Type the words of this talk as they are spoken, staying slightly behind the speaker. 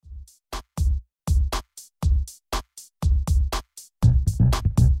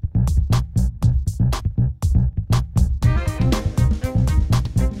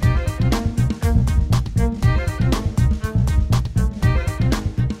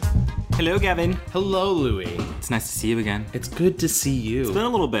Hello, Gavin. Hello, Louie. It's nice to see you again. It's good to see you. It's been a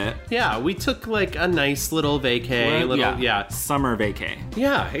little bit. Yeah, we took like a nice little vacay. Yeah. Summer vacay.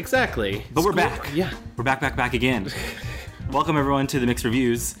 Yeah, exactly. But we're back. Yeah. We're back again. Welcome, everyone, to the Mixed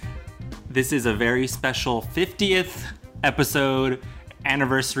Reviews. This is a very special 50th episode,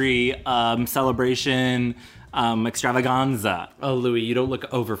 anniversary, celebration, extravaganza. Oh, Louie, you don't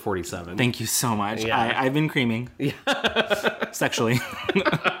look over 47. Thank you so much. Yeah. I've been creaming. Sexually.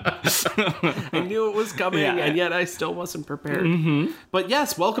 I knew it was coming, and yet I still wasn't prepared. Mm-hmm. But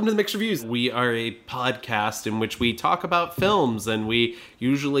yes, welcome to the Mixed Reviews. We are a podcast in which we talk about films, and we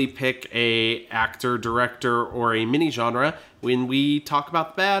usually pick a actor, director, or a mini genre when we talk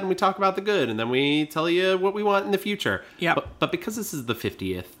about the bad and we talk about the good, and then we tell you what we want in the future. Yeah. But because this is the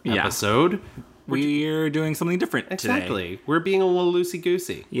 50th episode, we're doing something different today. exactly. We're being a little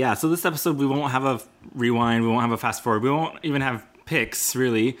loosey-goosey. Yeah, so this episode we won't have a rewind, we won't have a fast forward, we won't even have picks,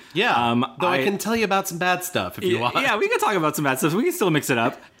 really. Yeah, though I can tell you about some bad stuff if you want. Yeah, we can talk about some bad stuff. We can still mix it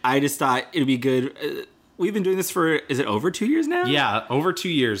up. I just thought it'd be good. We've been doing this for, is it over 2 years now? Yeah, over 2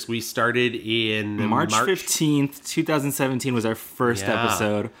 years. We started in March 15th, 2017 was our first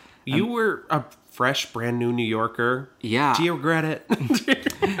episode. You were a fresh, brand new New Yorker. Yeah. Do you regret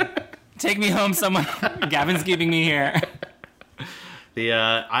it? Take me home, someone. Gavin's keeping me here.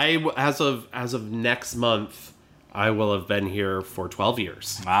 As of next month, I will have been here for 12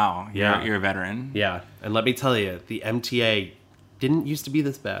 years. Wow. Yeah. You're a veteran. Yeah, and let me tell you, the MTA didn't used to be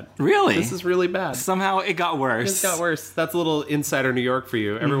this bad. Really? This is really bad. Somehow it got worse. It got worse. That's a little insider New York for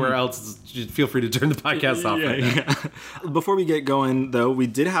you. Everywhere else, just feel free to turn the podcast off right now. Before we get going, though, we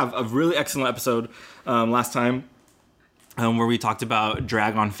did have a really excellent episode last time where we talked about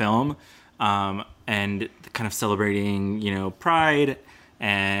drag on film and kind of celebrating, Pride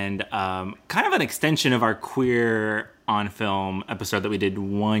and kind of an extension of our queer on film episode that we did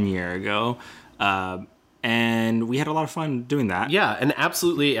 1 year ago. And we had a lot of fun doing that. Yeah, and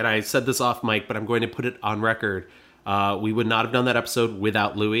absolutely, and I said this off mic, but I'm going to put it on record. We would not have done that episode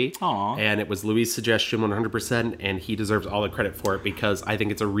without Louie. Aww. And it was Louie's suggestion 100%, and he deserves all the credit for it because I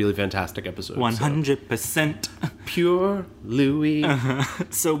think it's a really fantastic episode. 100%. So. Pure Louie.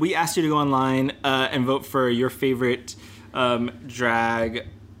 So we asked you to go online and vote for your favorite drag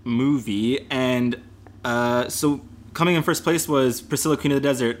movie. And so coming in first place was Priscilla, Queen of the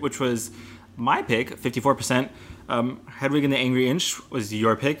Desert, which was my pick, 54%. Hedwig and the Angry Inch was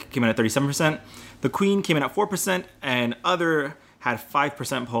your pick, came in at 37%. The Queen came in at 4%, and Other had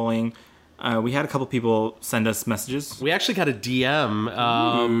 5% polling. We had a couple people send us messages. We actually got a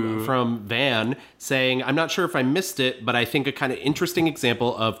DM from Van saying, I'm not sure if I missed it, but I think a kind of interesting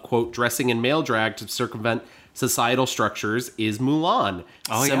example of, quote, dressing in male drag to circumvent societal structures is Mulan.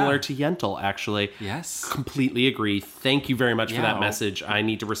 Similar to Yentl, actually. Yes. Completely agree. Thank you very much for that message. I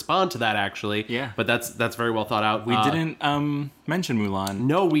need to respond to that, actually. Yeah. But that's very well thought out. We didn't mention Mulan.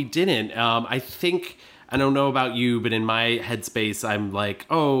 No, we didn't. I think... I don't know about you, but in my headspace, I'm like,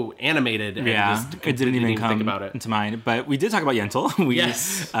 oh, animated. And It didn't even come think about it. into mind. But we did talk about Yentl.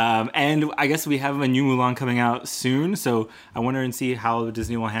 Yes. And I guess we have a new Mulan coming out soon. So I wonder and see how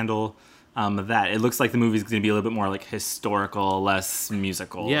Disney will handle that. It looks like the movie's going to be a little bit more like historical, less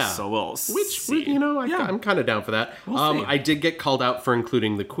musical. Yeah. So we'll see. I'm kind of down for that. We'll see. I did get called out for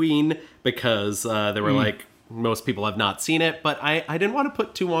including the Queen because they were like, most people have not seen it. But I didn't want to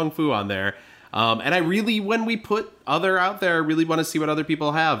put Tu Wong Fu on there. And I really, when we put Other out there, I really want to see what other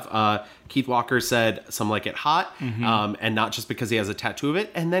people have. Keith Walker said some like it hot, and not just because he has a tattoo of it.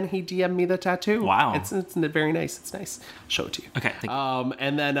 And then he DM'd me the tattoo. Wow. It's very nice. It's nice. I'll show it to you. Okay. Thank you.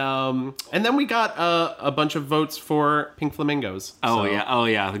 And then we got a bunch of votes for Pink Flamingos. Oh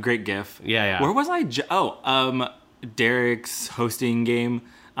yeah, the great GIF. Yeah. Where was I? Derek's hosting game.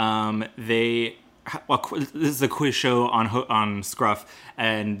 This is a quiz show on Scruff,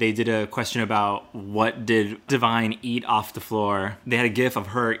 and they did a question about what did Divine eat off the floor. They had a gif of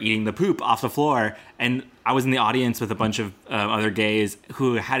her eating the poop off the floor, and I was in the audience with a bunch of other gays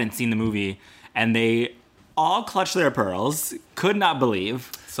who hadn't seen the movie, and they all clutched their pearls, could not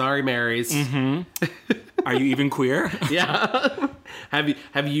believe. Sorry, Marys. Are you even queer? Yeah.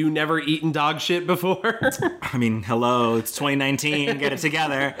 Have you never eaten dog shit before? I mean, hello, it's 2019, get it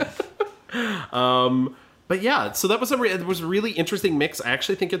together. But yeah, so that was it was a really interesting mix. I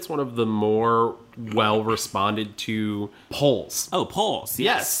actually think it's one of the more well responded to polls. Oh, polls.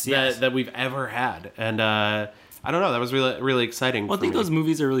 Yes. That we've ever had. And I don't know, that was really really exciting. Well, I think those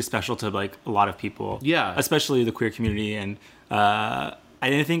movies are really special to like a lot of people. Yeah. Especially the queer community, and I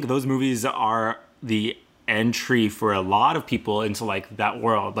think those movies are the entry for a lot of people into like that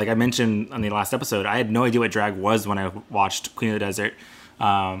world. Like I mentioned on the last episode, I had no idea what drag was when I watched Queen of the Desert.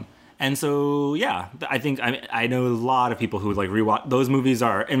 And so, yeah, I think I know a lot of people who like rewatch. Those movies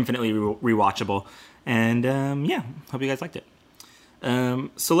are infinitely rewatchable. And yeah, hope you guys liked it.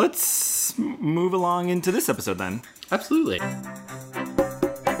 So let's move along into this episode then. Absolutely.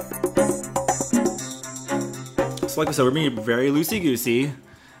 So like I said, we're being very loosey-goosey,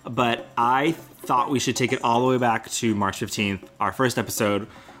 but I thought we should take it all the way back to March 15th, our first episode,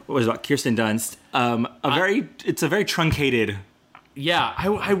 what was about Kirsten Dunst. It's a very truncated. Yeah,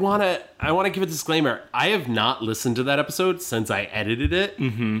 I wanna give a disclaimer. I have not listened to that episode since I edited it.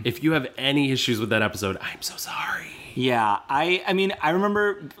 Mm-hmm. If you have any issues with that episode, I'm so sorry. Yeah, I mean, I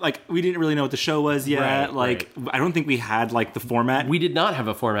remember, like, we didn't really know what the show was yet. Right. I don't think we had, like, the format. We did not have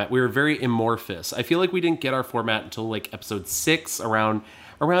a format. We were very amorphous. I feel like we didn't get our format until, like, episode 6, around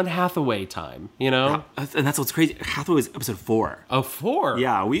Hathaway time, you know? And that's what's crazy. Hathaway was episode 4. Oh, 4?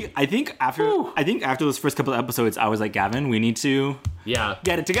 Yeah, I think after those first couple of episodes, I was like, Gavin, we need to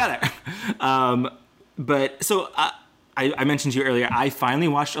get it together. But, so, I mentioned to you earlier, I finally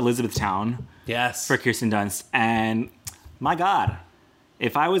watched Elizabethtown. Yes. For Kirsten Dunst. And my God,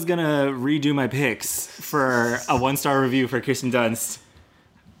 if I was going to redo my picks for a 1-star review for Kirsten Dunst,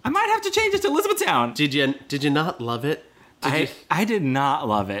 I might have to change it to Elizabethtown. Did you not love it? I did not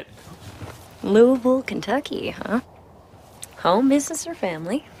love it. Louisville, Kentucky, huh? Home, business, or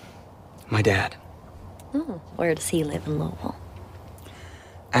family? My dad. Oh, where does he live in Louisville?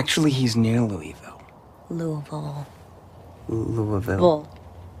 Actually, he's near Louisville. Louisville. Louisville.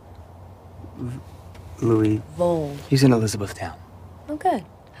 Louis. Vol. He's in Elizabethtown. Oh, good.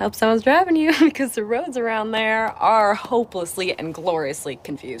 Hope someone's driving you, because the roads around there are hopelessly and gloriously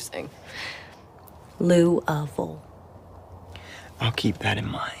confusing. Louisville. I'll keep that in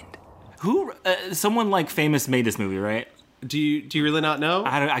mind. Who? Someone like famous made this movie, right? Do you really not know?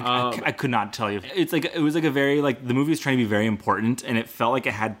 I could not tell you. It's like it was like a very like the movie was trying to be very important, and it felt like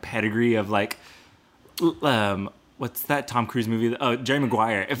it had pedigree of like, what's that Tom Cruise movie? Oh, Jerry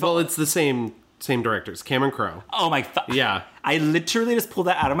Maguire. It's the same directors, Cameron Crowe. Oh my! Yeah. I literally just pulled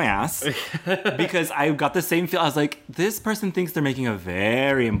that out of my ass because I got the same feel. I was like, this person thinks they're making a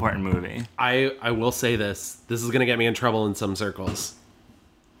very important movie. I will say this. This is gonna get me in trouble in some circles.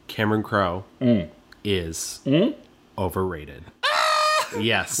 Cameron Crowe is overrated.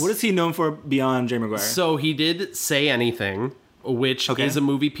 Yes. What is he known for beyond Jerry Maguire? So he did Say Anything, which is a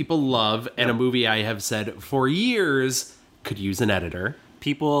movie people love, and a movie I have said for years could use an editor.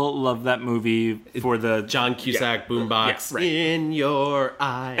 People love that movie for the John Cusack boombox in your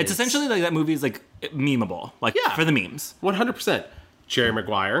eyes. It's essentially like that movie is like memeable, like for the memes. 100%. Jerry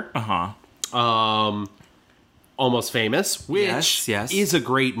Maguire. Almost Famous, which is a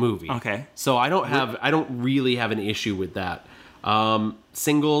great movie. Okay. So I don't really have an issue with that.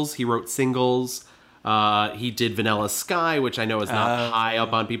 Singles, he wrote Singles. He did Vanilla Sky, which I know is not high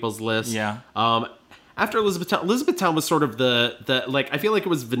up on people's list. Yeah. After Elizabethtown was sort of the like I feel like it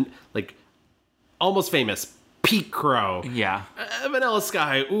was like Almost Famous, peak Crow. Yeah. Vanilla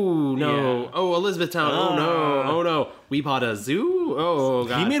Sky. Ooh no. Yeah. Oh, Elizabethtown. Oh no. Oh no. We Bought a Zoo. Oh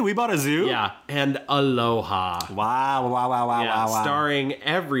god. He made We Bought a Zoo. Yeah. And Aloha. Wow. Starring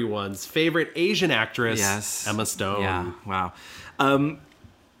everyone's favorite Asian actress, Emma Stone. Yeah. Wow.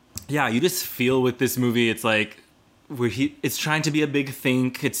 Yeah. You just feel with this movie, it's like it's trying to be a big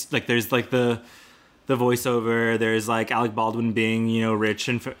think. It's like there's like the voiceover, there's like Alec Baldwin being, rich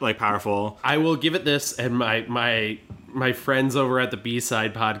and like powerful. I will give it this, and my friends over at the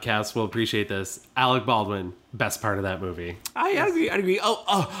B-Side podcast will appreciate this. Alec Baldwin, best part of that movie. I agree.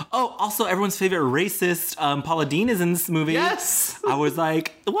 Oh, also everyone's favorite racist, Paula Deen is in this movie. Yes! I was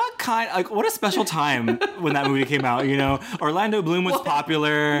like, what a special time when that movie came out, Orlando Bloom was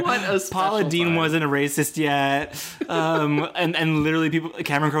popular. What a special Paula Deen time. wasn't a racist yet. And literally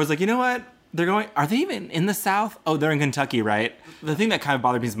Cameron Crowe was like, you know what? Are they even in the South? Oh, they're in Kentucky, right? The thing that kind of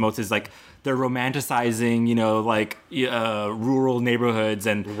bothered me most is like they're romanticizing, rural neighborhoods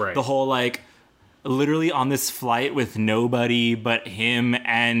and the whole like literally on this flight with nobody but him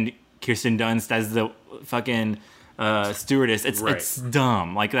and Kirsten Dunst as the fucking stewardess. It's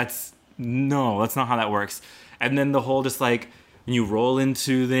dumb. Like that's not how that works. And then the whole just like when you roll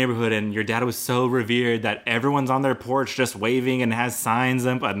into the neighborhood and your dad was so revered that everyone's on their porch just waving and has signs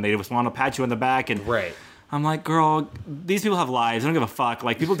up and they just want to pat you on the back and I'm like, girl, these people have lives. I don't give a fuck.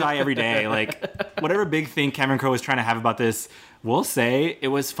 Like people die every day. Like whatever big thing Cameron Crowe was trying to have about this, we'll say it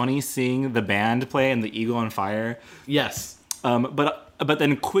was funny seeing the band play and the Eagle on Fire. Yes. But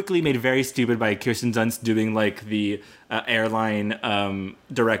then quickly made very stupid by Kirsten Dunst doing like the airline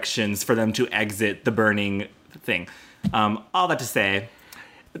directions for them to exit the burning thing. All that to say,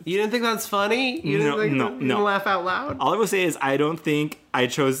 You didn't think that's funny? You didn't think you didn't laugh out loud? All I will say is I don't think I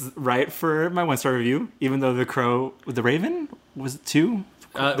chose right for my 1-star review, even though The Raven was 2.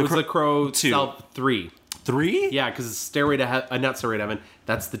 It was The Crow 2. 3. 3? Yeah, because not Stairway to Heaven.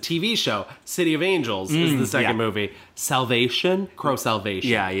 That's the TV show. City of Angels is the second movie. Salvation, Crow Salvation.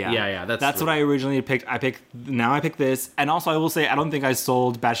 Yeah. That's the- what I originally picked. I picked this, and also I will say I don't think I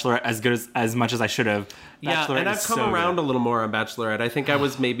sold Bachelorette as good as much as I should have. Yeah, Bachelorette and I've is come so around good. a little more on Bachelorette. I think I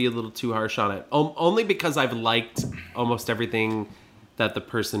was maybe a little too harsh on it. Only because I've liked almost everything that the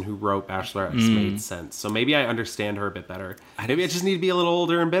person who wrote Bachelorette has made sense. So maybe I understand her a bit better. Maybe I just need to be a little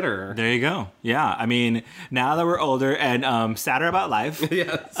older and bitter. There you go. Yeah, I mean, now that we're older and sadder about life,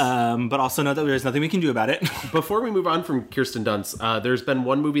 Yes. but also know that there's nothing we can do about it. Before we move on from Kirsten Dunst, there's been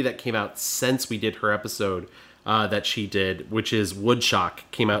one movie that came out since we did her episode that she did, which is Woodshock.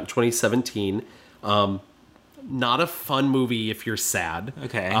 Came out in 2017. Not a fun movie if you're sad.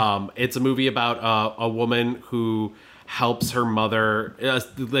 Okay. It's a movie about a woman who helps her mother,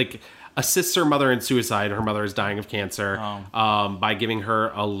 assists her mother in suicide. Her mother is dying of cancer by giving her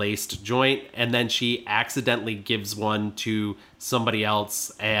a laced joint, and then she accidentally gives one to somebody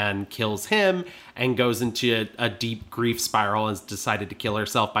else and kills him, and goes into a deep grief spiral and has decided to kill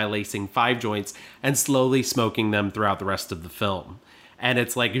herself by lacing 5 joints and slowly smoking them throughout the rest of the film. And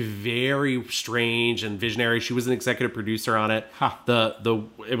it's like very strange and visionary. She was an executive producer on it. Huh.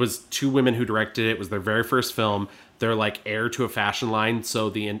 It was 2 women who directed it. It was their very first film. They're like heir to a fashion line,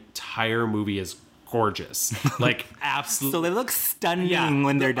 so the entire movie is gorgeous, like absolutely. So they look stunning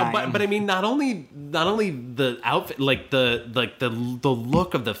when they're dying. But I mean, not only the outfit, like the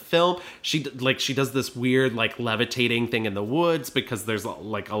look of the film. She does this weird like levitating thing in the woods because there's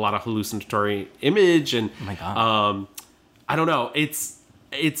like a lot of hallucinatory image and Oh my God. I don't know.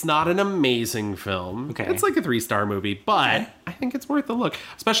 It's not an amazing film. Okay. It's like a 3-star movie, but I think it's worth a look.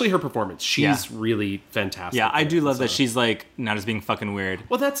 Especially her performance. She's really fantastic. Yeah, I do love that she's like not just being fucking weird.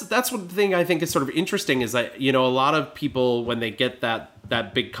 Well, that's one thing I think is sort of interesting is that, a lot of people when they get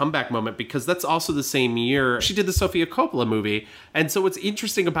that big comeback moment, because that's also the same year she did the Sofia Coppola movie. And so what's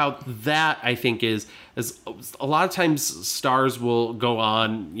interesting about that, I think, is a lot of times stars will go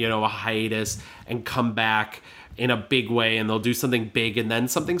on, a hiatus and come back in a big way, and they'll do something big and then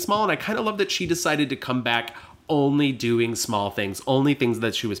something small. And I kind of love that she decided to come back only doing small things, only things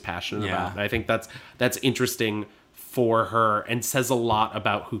that she was passionate about. And I think that's interesting for her and says a lot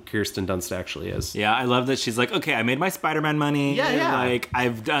about who Kirsten Dunst actually is. Yeah, I love that she's like, okay, I made my Spider-Man money. Yeah. Like,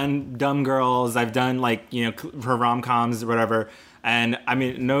 I've done Dumb Girls. I've done, like, her rom-coms or whatever. And, I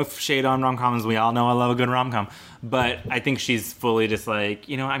mean, no shade on rom-coms. We all know I love a good rom-com. But I think she's fully just like,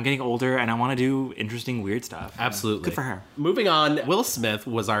 I'm getting older and I want to do interesting, weird stuff. Absolutely. Good for her. Moving on, Will Smith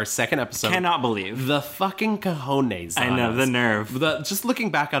was our second episode. Cannot believe. The fucking cojones. I know, the nerve. Just looking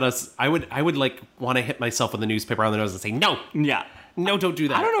back at us, I would like want to hit myself with a newspaper on the nose and say, no, Yeah. no, don't do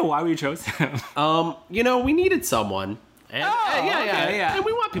that. I don't know why we chose him. We needed someone. And, yeah. And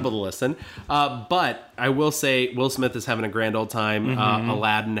we want people to listen. But I will say Will Smith is having a grand old time.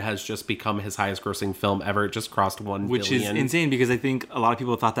 Aladdin has just become his highest grossing film ever. It just crossed 1 Which billion. is insane because I think a lot of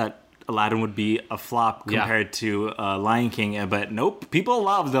people thought that Aladdin would be a flop compared to Lion King. But nope, people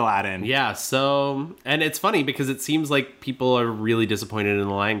loved Aladdin. Yeah, so... And it's funny because it seems like people are really disappointed in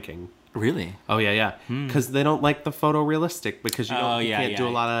The Lion King. Really? Oh, yeah. Because they don't like the photorealistic because you can't do a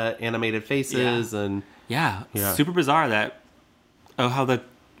lot of animated faces and... Yeah, Yeah. super bizarre that how the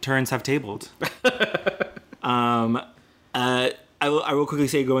turns have tabled. I will quickly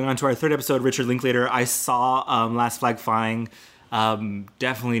say, going on to our third episode, Richard Linklater, I saw Last Flag Flying,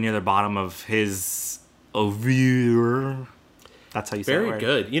 definitely near the bottom of his viewer. That's how you say it. Very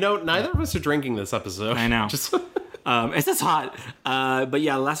good. Neither of us are drinking this episode. I know. Just It's just hot. But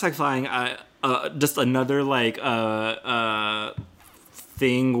yeah, Last Flag Flying, just another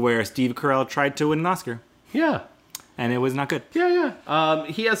thing where Steve Carell tried to win an Oscar. yeah. And it was not good. Yeah.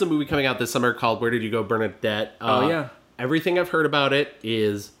 He has a movie coming out this summer called Where Did You Go, Bernadette? Yeah. Everything I've heard about it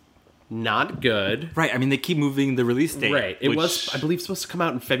is not good. Right. I mean, they keep moving the release date. Right. It was, I believe, supposed to come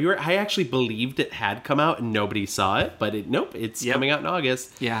out in February. I actually believed it had come out and nobody saw it, but it's coming out in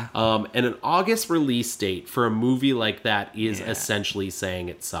August. Yeah. And an August release date for a movie like that is essentially saying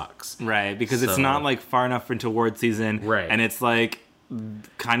it sucks. Right, because it's So- not like far enough into award season. Right. And it's like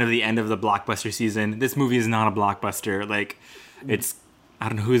kind of the end of the blockbuster season. This movie is not a blockbuster. Like, it's, I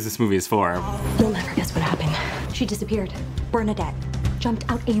don't know who this movie is for. You'll never guess what happened. She disappeared. Bernadette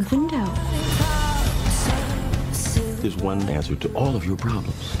jumped out a window. There's one answer to all of your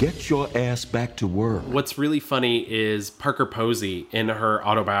problems. Get your ass back to work. What's really funny is Parker Posey in her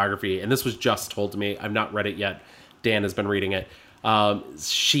autobiography, and this was just told to me. I've not read it yet. Dan has been reading it.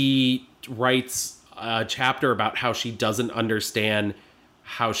 she writes a chapter about how she doesn't understand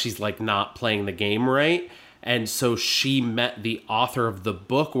how she's like not playing the game right. And so she met the author of the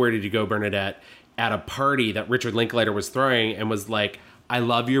book, Where Did You Go, Bernadette, at a party that Richard Linklater was throwing and was like, I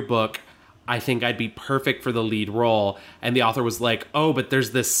love your book. I think I'd be perfect for the lead role. And the author was like, oh, but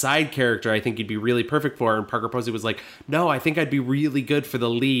there's this side character I think you'd be really perfect for. And Parker Posey was like, no, I think I'd be really good for the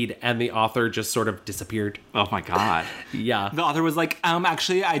lead. And the author just sort of disappeared. Oh my God. Yeah. The author was like,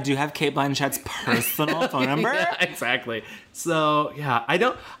 actually, I do have Kate Blanchett's personal phone number. Yeah, exactly. So yeah, I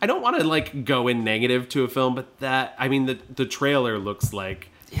don't want to like go in negative to a film, but the trailer looks like,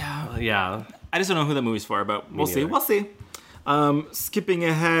 yeah. I just don't know who that movie's for, but we'll see. We'll see. Skipping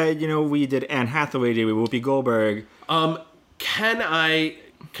ahead, we did Anne Hathaway, did we Whoopi Goldberg? Can I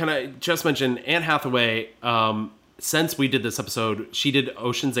just mention Anne Hathaway? Since we did this episode, she did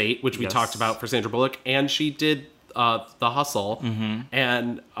Ocean's 8, which we talked about for Sandra Bullock, and she did The Hustle. Mm-hmm.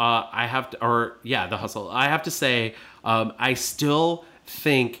 And The Hustle. I have to say, I still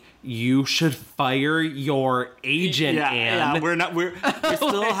think you should fire your agent, Anne. Yeah, we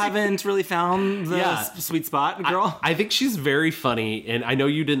still haven't really found the sweet spot, girl. I think she's very funny, and I know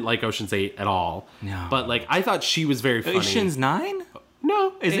you didn't like Ocean's 8 at all. No. But like I thought she was very funny. Ocean's 9?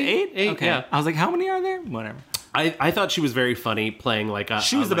 No. Is it 8? 8, okay. yeah. I was like, how many are there? Whatever. I thought she was very funny playing like a...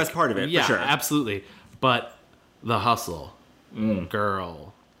 She was the best part of it, yeah, for sure. Absolutely. But The Hustle, girl...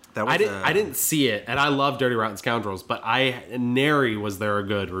 That was I didn't see it, and I love Dirty Rotten Scoundrels, but nary was there a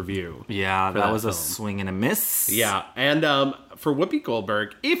good review. Yeah, that was film. a swing and a miss. Yeah, and for Whoopi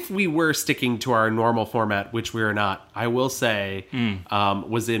Goldberg, if we were sticking to our normal format, which we are not, I will say,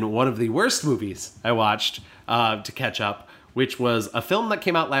 was in one of the worst movies I watched to catch up, which was a film that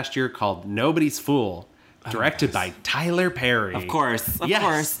came out last year called Nobody's Fool, directed by Tyler Perry. Of course.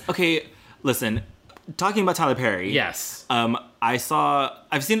 Okay, listen, talking about Tyler Perry. Yes.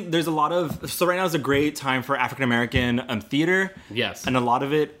 I've seen, there's a lot of, so right now is a great time for African-American theater. Yes. And a lot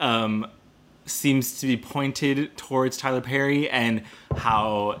of it seems to be pointed towards Tyler Perry and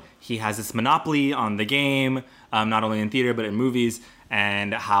how he has this monopoly on the game, not only in theater but in movies,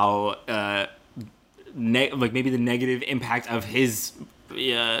 and how maybe the negative impact of his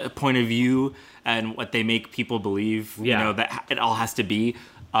point of view and what they make people believe, that it all has to be.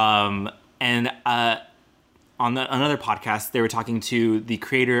 On another podcast, they were talking to the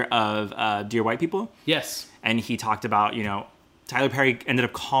creator of Dear White People. Yes. And he talked about, Tyler Perry ended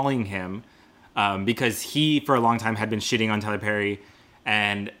up calling him because he, for a long time, had been shitting on Tyler Perry.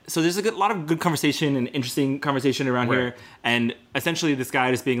 And so there's a lot of good conversation and interesting conversation around here. And essentially this guy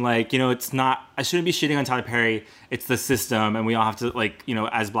just being like, it's not, I shouldn't be shitting on Tyler Perry. It's the system. And we all have to,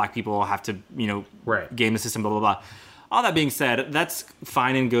 as black people, have to, game the system, blah, blah, blah. All that being said, that's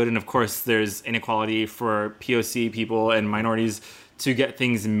fine and good, and of course there's inequality for POC people and minorities to get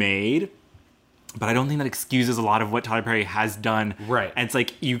things made, but I don't think that excuses a lot of what Tyler Perry has done. Right. And it's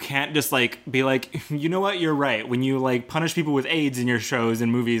like, you can't just be like, you know what, you're right. When you punish people with AIDS in your shows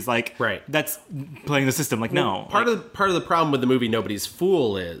and movies, right. That's playing the system. No. Part of the problem with the movie Nobody's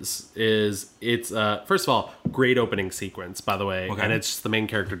Fool is it's first of all, great opening sequence, by the way, and it's just the main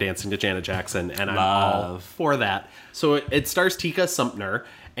character dancing to Janet Jackson, and I'm all for that. So it stars Tika Sumpter,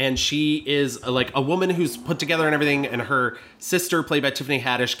 and she is a woman who's put together and everything, and her sister, played by Tiffany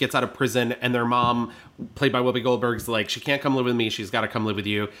Haddish, gets out of prison, and their mom, played by Whoopi Goldberg, is like, she can't come live with me, she's got to come live with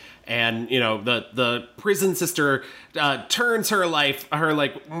you. And, the prison sister turns her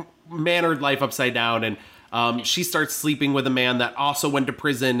mannered life upside down, and she starts sleeping with a man that also went to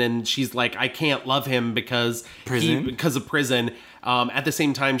prison, and she's like, I can't love him because of prison. At the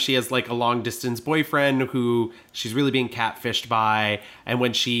same time, she has a long distance boyfriend who she's really being catfished by, and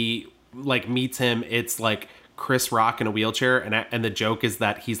when she meets him, it's Chris Rock in a wheelchair, and the joke is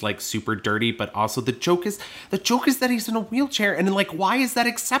that he's super dirty, but also the joke is that he's in a wheelchair, and why is that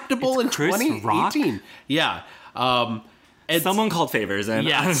acceptable in Chris 2018? Rock? Yeah. Someone called favors, and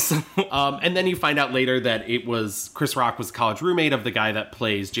yes. And then you find out later that Chris Rock was a college roommate of the guy that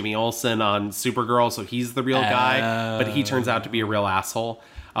plays Jimmy Olsen on Supergirl, so he's the real guy, but he turns out to be a real asshole.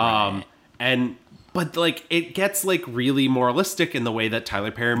 But it gets really moralistic in the way that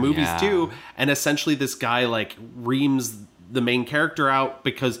Tyler Perry movies do, and essentially this guy reams the main character out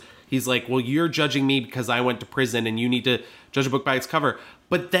because he's like, well, you're judging me because I went to prison, and you need to judge a book by its cover.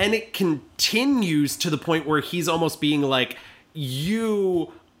 But then it continues to the point where he's almost being like,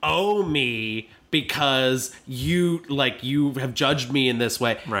 you owe me because you have judged me in this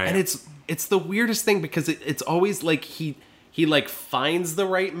way. Right. And it's the weirdest thing because it's always he finds the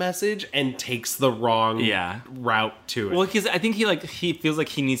right message and takes the wrong route to it. Well, because I think he feels like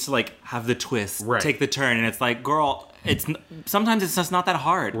he needs to have the twist, right. take the turn, and it's like, girl, sometimes it's just not that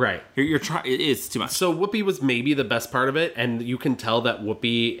hard. Right. You're trying. It's too much. So Whoopi was maybe the best part of it, and you can tell that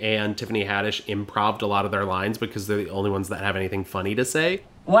Whoopi and Tiffany Haddish improv'd a lot of their lines because they're the only ones that have anything funny to say.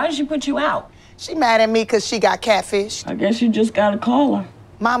 Why did she put you out? She mad at me because she got catfished. I guess you just gotta call her.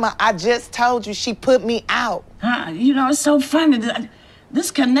 Mama, I just told you she put me out. Huh? You know, it's so funny. This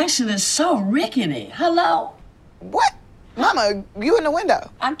connection is so rickety. Hello? What? Mama, you in the window.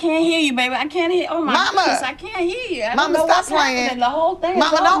 I can't hear you, baby. I can't hear. Oh, my Mama. goodness, I can't hear you. I don't Mama, know stop what's playing. happening. The whole thing is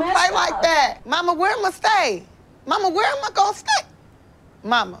Mama, all don't messed play up. like that. Mama, where am I stay? Mama, where am I gonna stay?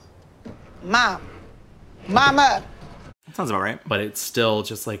 Mama. Mom. Mama. That sounds about right. But it's still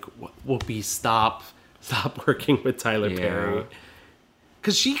just like, Whoopi, stop working with Tyler Perry.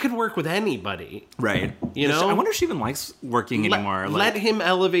 Because she could work with anybody. Right. You know? I wonder if she even likes working anymore. Let him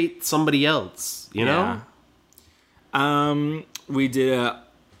elevate somebody else, you know? We did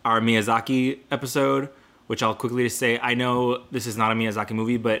our Miyazaki episode, which I'll quickly just say, I know this is not a Miyazaki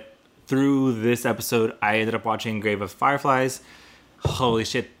movie, but through this episode, I ended up watching Grave of Fireflies. Holy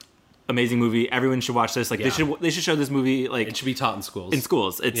shit. Amazing movie. Everyone should watch this. Like they should show this movie like it should be taught in schools.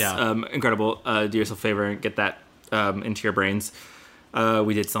 It's incredible. Do yourself a favor and get that into your brains.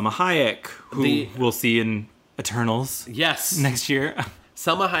 We did Selma Hayek, who we'll see in Eternals. Yes. Next year.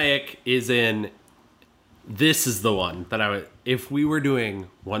 Selma Hayek is in. This is the one that I would. If we were doing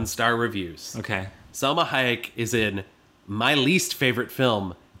 1-star reviews. Okay. Selma Hayek is in my least favorite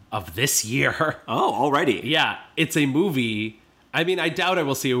film of this year. Oh, already. Yeah, it's a movie. I mean, I doubt I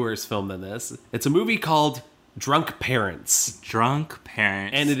will see a worse film than this. It's a movie called Drunk Parents. Drunk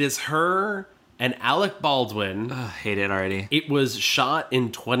Parents. And it is her and Alec Baldwin. Hate it already. It was shot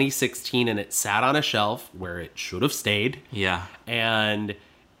in 2016 and it sat on a shelf where it should have stayed. Yeah. And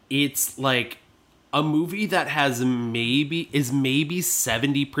it's like a movie that is maybe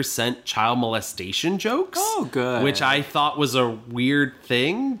 70% child molestation jokes. Oh, good. Which I thought was a weird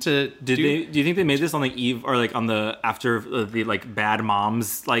thing to do. Do you think they made this on the eve or like on the after the like Bad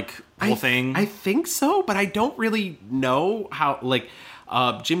Moms like whole thing? I think so, but I don't really know how. Like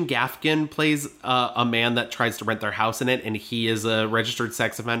Jim Gaffigan plays a man that tries to rent their house in it, and he is a registered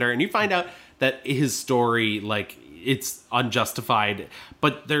sex offender. And you find out that his story, like, it's unjustified,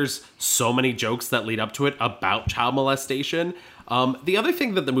 but there's so many jokes that lead up to it about child molestation. The other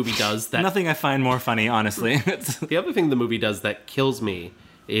thing that the movie does that... Nothing I find more funny, honestly. The other thing the movie does that kills me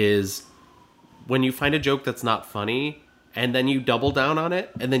is when you find a joke that's not funny and then you double down on it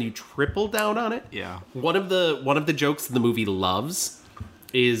and then you triple down on it. Yeah. One of the jokes the movie loves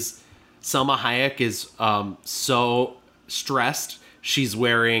is Selma Hayek is so stressed she's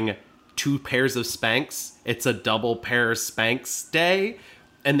wearing 2 pairs of Spanx. It's a double pair of Spanx day,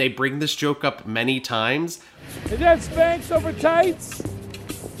 and they bring this joke up many times. Is that Spanx over tights?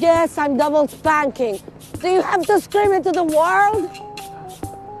 Yes, I'm double spanking. Do you have to scream it to the world?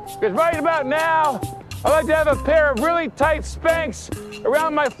 Because right about now, I'd like to have a pair of really tight Spanx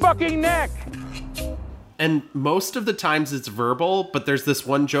around my fucking neck. And most of the times it's verbal, but there's this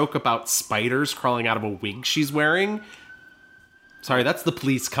one joke about spiders crawling out of a wig she's wearing. Sorry, that's the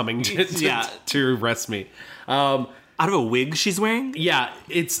police coming to arrest me. Out of a wig she's wearing? Yeah,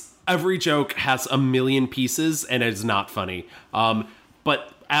 it's every joke has a million pieces and it's not funny.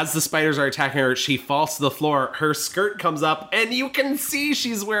 But as the spiders are attacking her, she falls to the floor. Her skirt comes up and you can see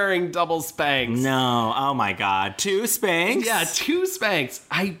she's wearing double Spanx. No, oh my god, 2 Spanx? Yeah, 2 Spanx.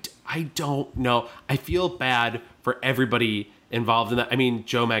 I don't know. I feel bad for everybody involved in that. I mean,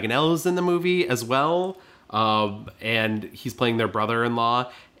 Joe Manganiello's in the movie as well. And he's playing their brother-in-law,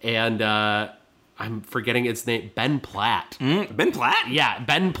 and I'm forgetting his name, Ben Platt. Ben Platt? Yeah,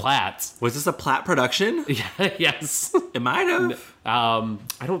 Ben Platt. Was this a Platt production? Yeah, yes. It might have.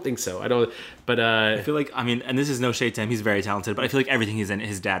 I don't think so. But I feel like, I mean, and this is no shade to him, he's very talented, but I feel like everything he's in,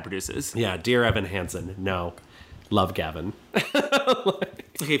 his dad produces. Yeah, Dear Evan Hansen. No. Love Gavin.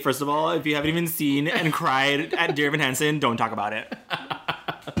 Okay, first of all, if you haven't even seen and cried at Dear Evan Hansen, don't talk about it.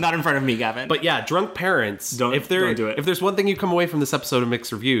 Not in front of me, Gavin. But yeah, Drunk Parents. Don't do it. If there's one thing you come away from this episode of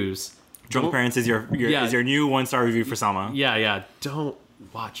Mixed Reviews, Drunk Parents is your new 1-star review for Selma. Yeah. Don't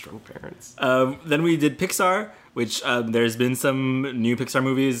watch Drunk Parents. Then we did Pixar, which there's been some new Pixar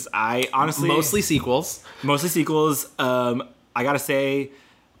movies. I honestly... Mostly sequels. I gotta say,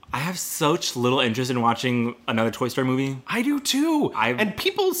 I have such little interest in watching another Toy Story movie. I do too. And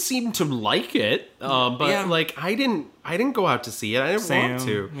people seem to like it, but like I didn't go out to see it. I didn't want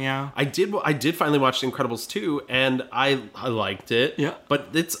to. Yeah, I did finally watch The Incredibles 2, and I liked it. Yeah, but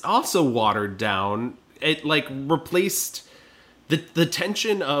it's also watered down. It like replaced the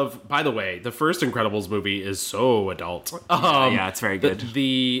tension of. By the way, the first Incredibles movie is so adult. Yeah, it's very good.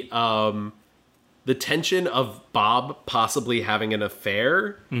 the tension of Bob possibly having an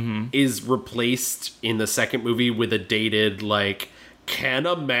affair is replaced in the second movie with a dated, like, can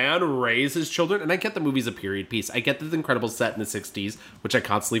a man raise his children? And I get the movie's a period piece. I get that The Incredibles set in the 60s, which I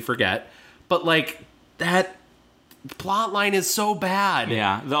constantly forget. But, like, that plot line is so bad.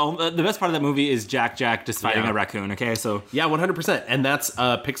 Yeah. The best part of that movie is Jack just fighting a raccoon, okay? So yeah, 100%. And that's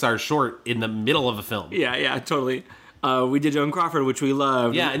a Pixar short in the middle of a film. Yeah, totally. We did Joan Crawford, which we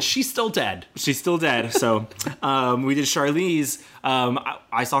loved. Yeah, and she's still dead. She's still dead. So we did Charlize.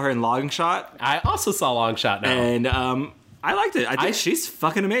 I saw her in Long Shot. I also saw Long Shot now. And I liked it. I think she's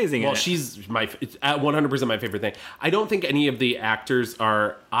fucking amazing. Well, she's 100% my favorite thing. I don't think any of the actors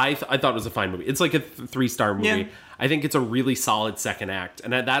are... I thought it was a fine movie. It's like a 3-star movie. Yeah. I think it's a really solid second act.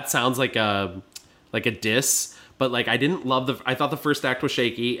 And that sounds like a diss... But, like, I didn't love I thought the first act was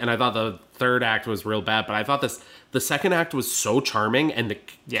shaky, and I thought the third act was real bad. But I thought the second act was so charming, and the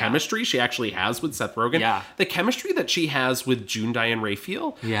chemistry she actually has with Seth Rogen. Yeah. The chemistry that she has with June Diane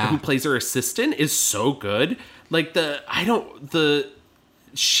Raphael, Yeah. who plays her assistant, is so good. Like,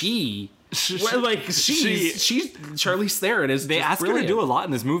 she's Charlize Theron is. They asked brilliant. her to do a lot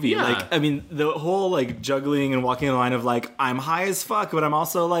in this movie. Yeah. Like, I mean, the whole like juggling and walking the line of like, I'm high as fuck, but I'm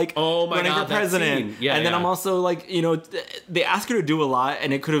also like running for president. Yeah, and then I'm also like, they asked her to do a lot,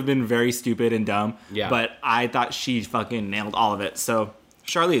 and it could have been very stupid and dumb. Yeah. But I thought she fucking nailed all of it. So,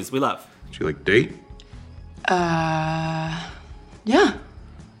 Charlize, we love. Do you like date? Yeah,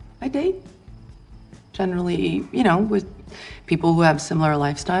 I date. Generally, with people who have similar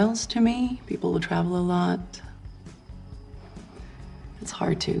lifestyles to me, people who travel a lot. It's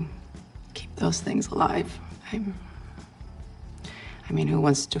hard to keep those things alive. I mean, who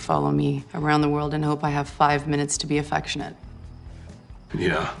wants to follow me around the world and hope I have 5 minutes to be affectionate?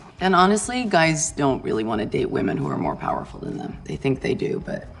 Yeah. And honestly, guys don't really want to date women who are more powerful than them. They think they do,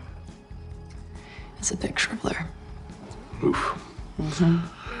 but it's a Dick Shriveler. Oof.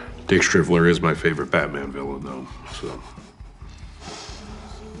 Dick Shriveler is my favorite Batman villain, though, so...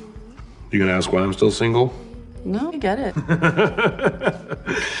 You gonna ask why I'm still single? No, I get it.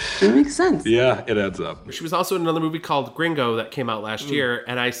 It makes sense. Yeah, it adds up. She was also in another movie called Gringo that came out last year,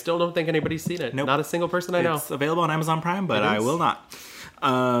 and I still don't think anybody's seen it. Nope. Not a single person I know. It's available on Amazon Prime, but I will not.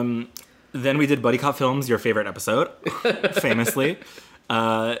 Then we did Buddy Cop Films, your favorite episode, famously.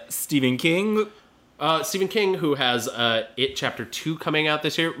 Stephen King. Stephen King, who has It Chapter 2 coming out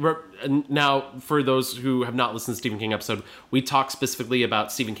this year. Now, for those who have not listened to the Stephen King episode, we talk specifically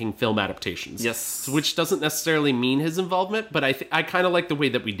about Stephen King film adaptations. Yes. Which doesn't necessarily mean his involvement, but I kind of like the way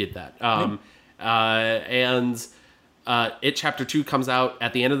that we did that. It Chapter 2 comes out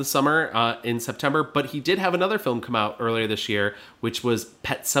at the end of the summer in September, but he did have another film come out earlier this year, which was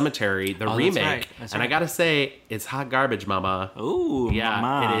Pet Sematary, the remake. That's right. That's and right. I gotta say, it's hot garbage, mama. Ooh, yeah,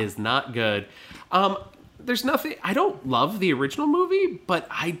 mama. it is not good. There's nothing. I don't love the original movie, but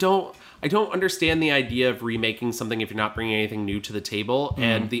I don't understand the idea of remaking something if you're not bringing anything new to the table.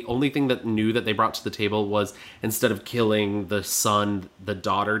 And the only thing that new that they brought to the table was instead of killing the son, the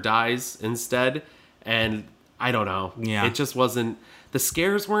daughter dies instead. And I don't know. Yeah. It just wasn't. The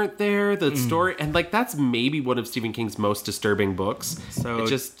scares weren't there. The story, and like that's maybe one of Stephen King's most disturbing books. So it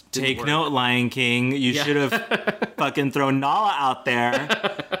just didn't take work. note, Lion King. You should have fucking thrown Nala out there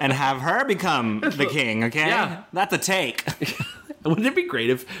and have her become the king. Okay, Yeah. That's a take. Wouldn't it be great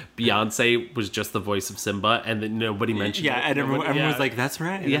if Beyonce was just the voice of Simba and then nobody mentioned it? Yeah, and everyone was like, "That's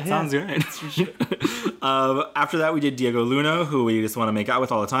right. Yeah, that sounds good." After that, we did Diego Luna, who we just want to make out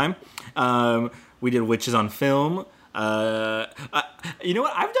with all the time. We did Witches on Film. You know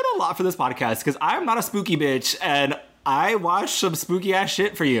what? I've done a lot for this podcast because I'm not a spooky bitch, and I watched some spooky ass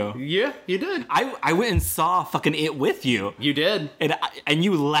shit for you. Yeah, you did. I went and saw fucking It with you. You did, and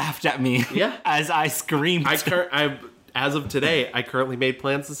you laughed at me. Yeah, as I screamed. As of today, I currently made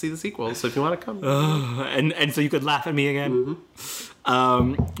plans to see the sequel. So if you want to come, and so you could laugh at me again.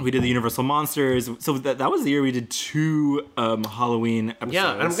 We did the Universal Monsters. So that was the year we did 2 Halloween episodes.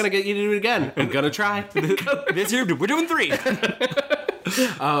 Yeah, and I'm gonna get you to do it again. I'm gonna try. This year we're doing 3.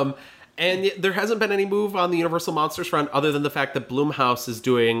 And there hasn't been any move on the Universal Monsters front other than the fact that Blumhouse is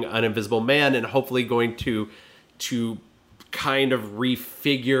doing An Invisible Man and hopefully going to kind of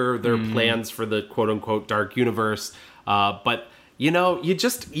refigure their plans for the quote-unquote dark universe. But, you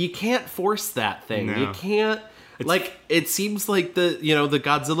can't force that thing. No. You can't... it seems like the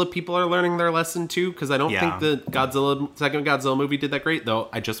Godzilla people are learning their lesson too, because I don't think the second Godzilla movie did that great, though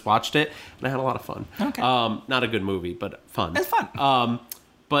I just watched it and I had a lot of fun. Okay. Not a good movie, but fun. It's fun.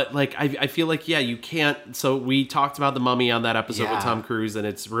 But like I feel like you can't. So we talked about The Mummy on that episode with Yeah. Tom Cruise, and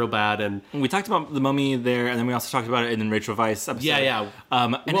it's real bad. And We talked about The Mummy there, and then we also talked about it in the Rachel Weisz episode. yeah.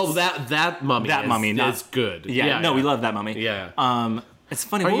 And Well, it's- that mummy not- is good. Yeah, no, we love that mummy. Yeah. It's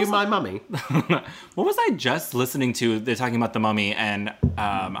funny. Are what you was my mummy? What was I just listening to? They're talking about The Mummy and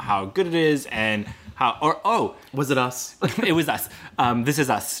how good it is, and how was it us? It was us. This is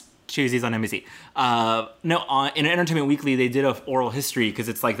us. Tuesdays on NBC. In Entertainment Weekly, they did an oral history because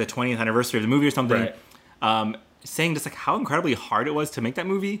it's like the 20th anniversary of the movie or something. Right. Saying just like how incredibly hard it was to make that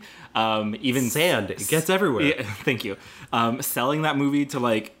movie. Even sand, it gets everywhere. Yeah, thank you. Selling that movie to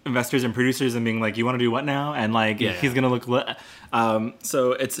like investors and producers and being like, "You want to do what now?" And like he's gonna look.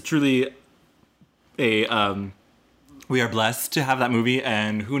 So it's truly a. We are blessed to have that movie,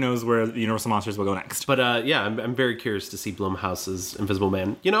 and who knows where Universal Monsters will go next. But I'm very curious to see Blumhouse's Invisible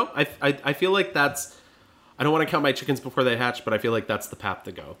Man. I feel like that's. I don't want to count my chickens before they hatch, but I feel like that's the path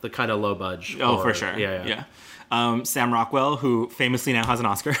to go. The kind of low budge. Oh, for sure. Yeah. Sam Rockwell, who famously now has an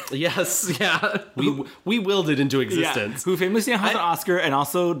Oscar. Yes, yeah. We willed it into existence. Who famously now has an Oscar and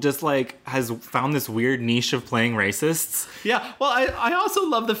also just like has found this weird niche of playing racists. Yeah. Well, I also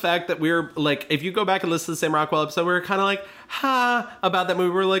love the fact that we're like, if you go back and listen to the Sam Rockwell episode, we were kind of like, about that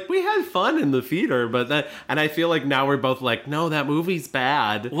movie. We're like, we had fun in the theater, and I feel like now we're both like, no, that movie's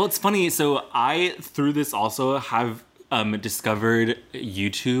bad. Well, it's funny. So I, through this also have discovered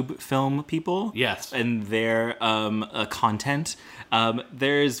YouTube film people. Yes. And their content.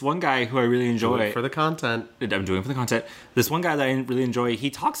 There's one guy who I really enjoy. Do it for the content. I'm doing it for the content. This one guy that I really enjoy, he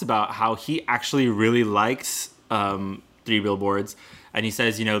talks about how he actually really likes Three Billboards. And he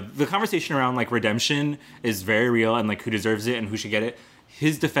says, the conversation around like redemption is very real and like who deserves it and who should get it.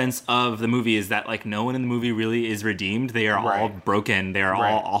 His defense of the movie is that like no one in the movie really is redeemed. They are all broken. They are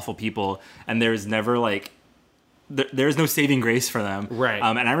all awful people. And there's never like, there's no saving grace for them. Right.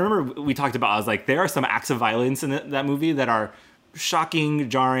 And I remember we talked about, I was like, there are some acts of violence in that movie that are shocking,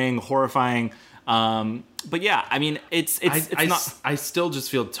 jarring, horrifying. But yeah, I mean, it's not. I still just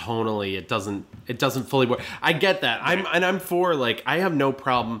feel tonally it doesn't fully work. I get that. I'm for like I have no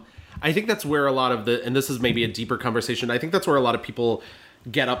problem. I think that's where a lot of and this is maybe a deeper conversation. I think that's where a lot of people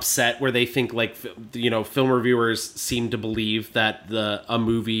get upset, where they think like film reviewers seem to believe that a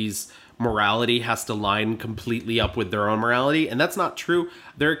movie's morality has to line completely up with their own morality, and that's not true.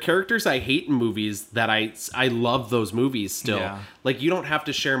 There are characters I hate in movies that I love those movies still. Yeah. Like you don't have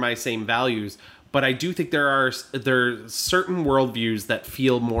to share my same values. But I do think there are certain worldviews that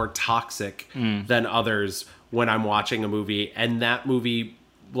feel more toxic than others when I'm watching a movie, and that movie,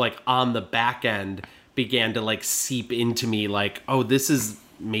 like on the back end, began to like seep into me. Like, oh, this is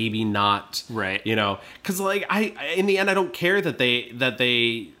maybe not right, because like in the end, I don't care that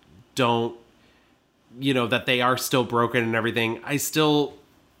they don't, that they are still broken and everything. I still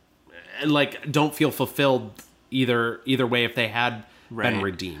like don't feel fulfilled either way if they had. Been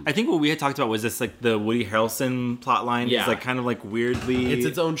redeemed. I think what we had talked about was this like the Woody Harrelson plot line is like kind of like weirdly it's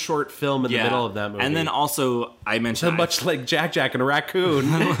its own short film in the middle of that movie. And then also I mentioned much like Jack and a Raccoon.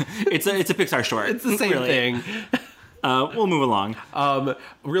 it's a Pixar short. It's the same thing. We'll move along.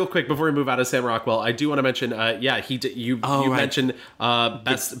 Real quick before we move out of Sam Rockwell, I do want to mention you mentioned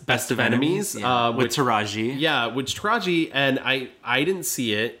Best of Enemies with Taraji. Yeah, with Taraji, and I didn't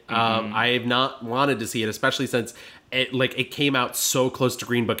see it. I have not wanted to see it, especially since it came out so close to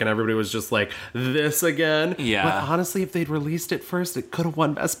Green Book and everybody was just like, this again? Yeah. But honestly, if they'd released it first, it could have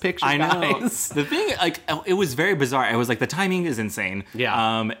won Best Picture, I know. guys. The thing, like, it was very bizarre. I was like, the timing is insane.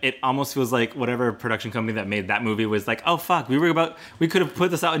 Yeah. It almost feels like whatever production company that made that movie was like, oh, fuck, we could have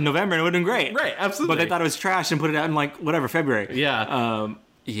put this out in November and it would have been great. Right, absolutely. But they thought it was trash and put it out in, like, whatever, February. Yeah.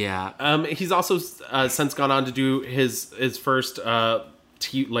 He's also since gone on to do his first...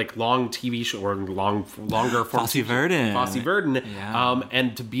 long TV show or longer form. Fosse Verdon. Yeah.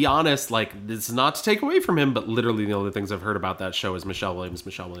 And to be honest, like this is not to take away from him, but literally the only things I've heard about that show is Michelle Williams.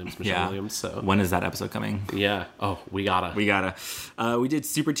 So when is that episode coming? Yeah. Oh, we gotta. We did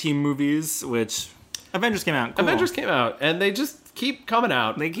Super Team movies, which Avengers came out. Cool. Avengers came out, and they just keep coming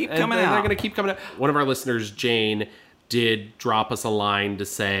out. They keep coming out. They're gonna keep coming out. One of our listeners, Jane, did drop us a line to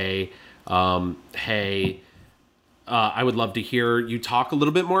say, "Hey." I would love to hear you talk a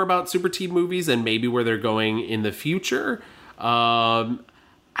little bit more about Super Team movies and maybe where they're going in the future. I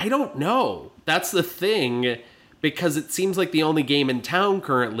don't know. That's the thing, because it seems like the only game in town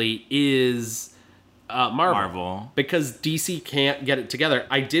currently is Marvel. Because DC can't get it together.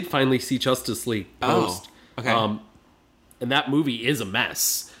 I did finally see Justice League post. Oh, okay. And that movie is a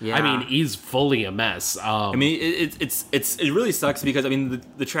mess. Yeah. I mean, he's fully a mess. I mean, it really sucks because I mean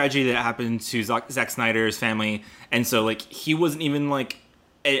the tragedy that happened to Zack Snyder's family, and so like he wasn't even like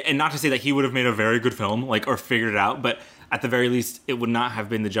and not to say that he would have made a very good film, like, or figured it out, but at the very least, it would not have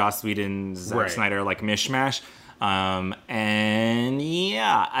been the Joss Whedon, Zack Snyder, like, mishmash. And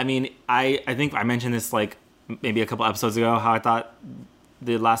yeah, I mean, I think I mentioned this, like, maybe a couple episodes ago, how I thought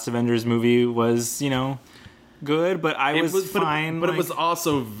the last Avengers movie was, you know, good, but I was fine. But it was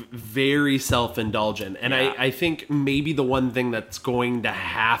also very self-indulgent. And I think maybe the one thing that's going to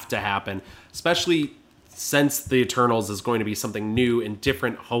happen, especially since The Eternals is going to be something new and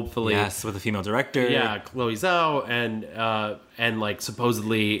different, hopefully. Yes, with a female director. Yeah, Chloe Zhao, and like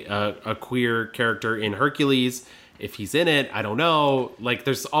supposedly a queer character in Hercules. If he's in it, I don't know. Like,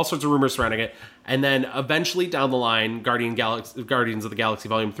 there's all sorts of rumors surrounding it. And then eventually down the line, Guardians of the Galaxy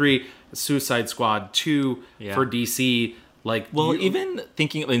Volume 3, Suicide Squad 2 for DC. Like, well, even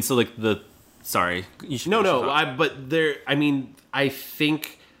thinking, I mean, so like sorry. I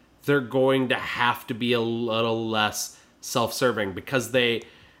think they're going to have to be a little less self-serving because I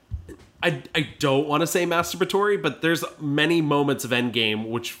don't want to say masturbatory, but there's many moments of Endgame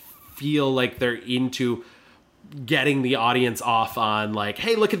which feel like they're into getting the audience off on, like,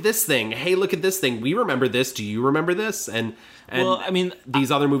 hey, look at this thing. Hey, look at this thing. We remember this. Do you remember this? And well, I mean,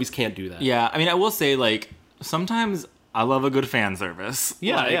 these other movies can't do that. Yeah, I mean, I will say, like, sometimes I love a good fan service.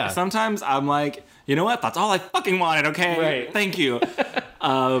 Yeah, like, sometimes I'm like, you know what? That's all I fucking wanted, okay? Right. Thank you.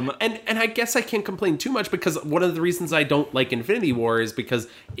 And I guess I can't complain too much because one of the reasons I don't like Infinity War is because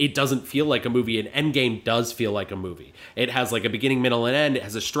it doesn't feel like a movie, and Endgame does feel like a movie. It has like a beginning, middle, and end. It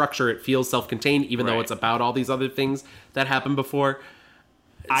has a structure. It feels self-contained, even though it's about all these other things that happened before.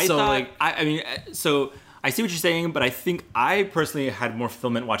 I see what you're saying, but I think I personally had more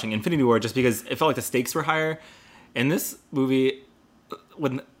fulfillment watching Infinity War just because it felt like the stakes were higher. In this movie,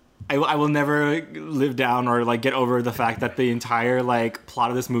 when I will never live down or like get over the fact that the entire like plot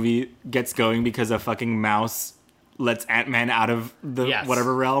of this movie gets going because a fucking mouse lets Ant-Man out of the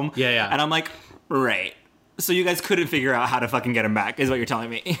whatever realm. Yeah. And I'm like, right. So you guys couldn't figure out how to fucking get him back, is what you're telling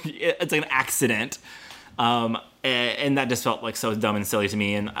me. It's like an accident. And that just felt like so dumb and silly to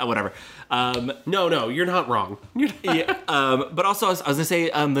me, and whatever. No, you're not wrong. Yeah. But also, I was gonna say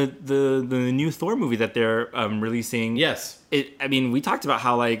the new Thor movie that they're releasing. Yes. I mean, we talked about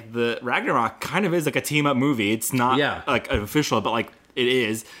how like the Ragnarok kind of is like a team up movie. It's not like official, but like it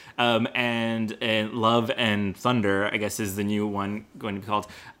is. And Love and Thunder, I guess, is the new one going to be called.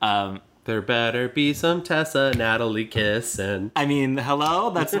 There better be some Tessa Natalie kissing. I mean, hello?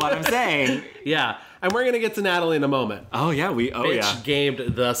 That's what I'm saying. Yeah. And we're going to get to Natalie in a moment. Oh, yeah. Bitch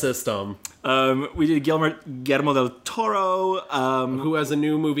gamed the system. We did Guillermo del Toro. Who has a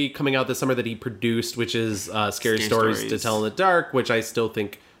new movie coming out this summer that he produced, which is Scary Stories to Tell in the Dark, which I still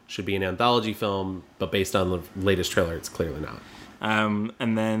think should be an anthology film, but based on the latest trailer, it's clearly not.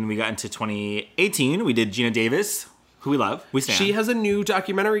 And then we got into 2018. We did Geena Davis, who we love. We stand. She has a new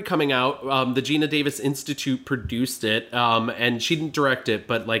documentary coming out. The Geena Davis Institute produced it, and she didn't direct it,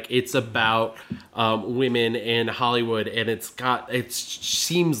 but like it's about women in Hollywood, and it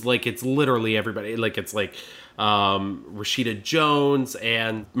seems like it's literally everybody. Like it's like Rashida Jones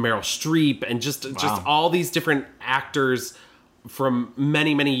and Meryl Streep, and just all these different actors from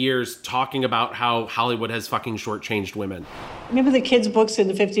many, many years talking about how Hollywood has fucking shortchanged women. Remember the kids' books in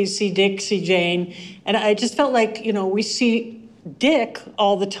the 50s, See Dick, See Jane? And I just felt like, we see Dick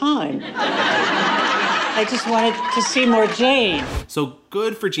all the time. I just wanted to see more Jane. So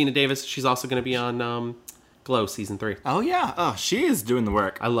good for Geena Davis. She's also going to be on Glow Season 3. Oh, yeah. Oh, she is doing the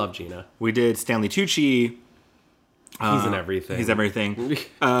work. I love Geena. We did Stanley Tucci. He's in everything. He's everything.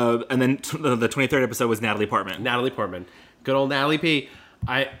 And then the 23rd episode was Natalie Portman. Natalie Portman. Good old Natalie P.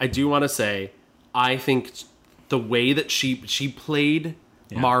 I do want to say, I think the way that she played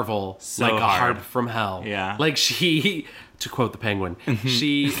Marvel so like hard. A harp from hell. Yeah. Like to quote the Penguin,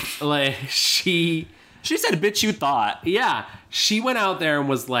 she said, bitch, you thought. Yeah. She went out there and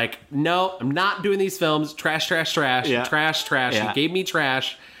was like, no, I'm not doing these films. Trash. Yeah. Trash. Yeah. She gave me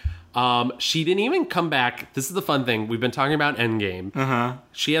trash. She didn't even come back. This is the fun thing. We've been talking about Endgame. Uh-huh.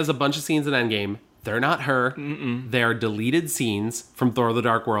 She has a bunch of scenes in Endgame. They're not her. Mm-mm. They're deleted scenes from Thor: The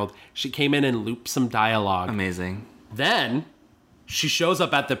Dark World. She came in and looped some dialogue. Amazing. Then she shows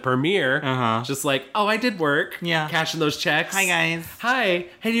up at the premiere, just like, oh, I did work. Yeah. Cashing those checks. Hi, guys. Hi.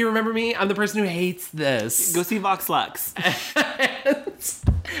 Hey, do you remember me? I'm the person who hates this. Go see Vox Lux.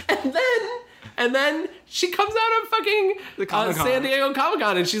 And then she comes out of fucking San Diego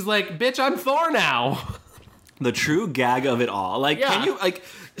Comic-Con and she's like, bitch, I'm Thor now. The true gag of it all. Like, can you, like,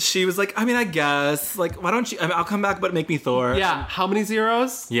 she was like, I mean, I guess, like, why don't you? I mean, I'll come back, but make me Thor. Yeah. How many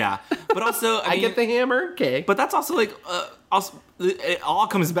zeros? Yeah. But also, I mean, get the hammer. Okay. But that's also like, also, it all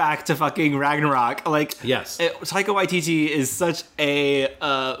comes back to fucking Ragnarok. Like, yes, Taika Waititi is such a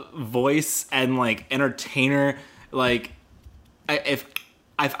voice and like entertainer. Like, if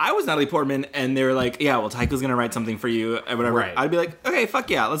I was Natalie Portman and they were like, yeah, well, Taika's gonna write something for you or whatever, right. I'd be like, okay, fuck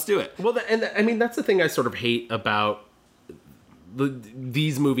yeah, let's do it. Well, and I mean, that's the thing I sort of hate about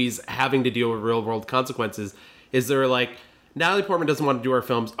these movies having to deal with real world consequences. Is they're like, Natalie Portman doesn't want to do our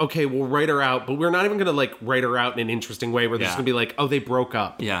films. Okay, we'll write her out, but we're not even gonna like write her out in an interesting way where they're just gonna be like, oh, they broke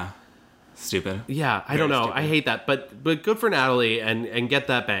up. Yeah. Stupid. Yeah, I don't know. Stupid. I hate that. But good for Natalie and get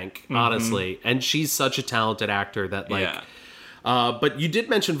that bank, honestly. And she's such a talented actor that like but you did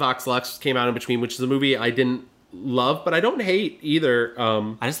mention Vox Lux came out in between, which is a movie I didn't love, but I don't hate either.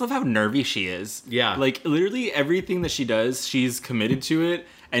 I just love how nervy she is. Yeah. Like literally everything that she does, she's committed to it.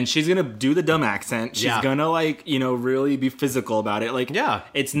 And she's gonna do the dumb accent. She's gonna like, you know, really be physical about it. Like,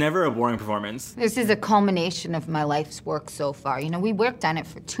 it's never a boring performance. This is a culmination of my life's work so far. You know, we worked on it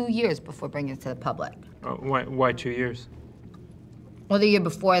for 2 years before bringing it to the public. Why 2 years? Well, the year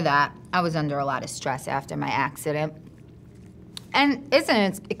before that, I was under a lot of stress after my accident. And it's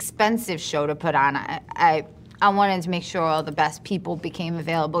an expensive show to put on. I wanted to make sure all the best people became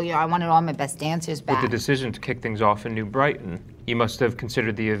available. You know, I wanted all my best dancers back. With the decision to kick things off in New Brighton, you must have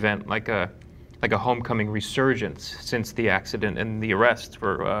considered the event like a homecoming resurgence since the accident and the arrest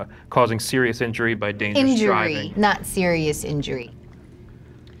for causing serious injury by dangerous driving. Injury, not serious injury.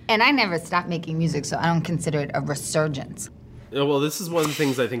 And I never stopped making music, so I don't consider it a resurgence. Well, this is one of the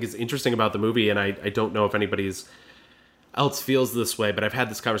things I think is interesting about the movie, and I don't know if anybody else feels this way, but I've had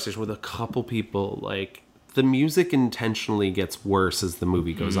this conversation with a couple people, like, the music intentionally gets worse as the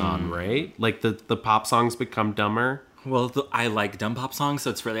movie goes on, right? Like, the pop songs become dumber. Well, I like dumb pop songs, so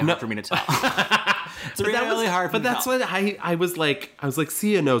it's really hard for me to tell. It's really hard for me to tell. But that's what I was like,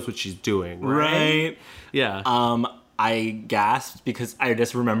 Sia knows what she's doing, right? Yeah. I gasped because I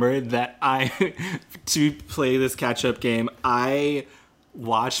just remembered that to play this catch-up game, I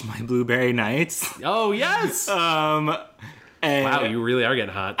watched My Blueberry Nights. Oh, yes! And wow, you really are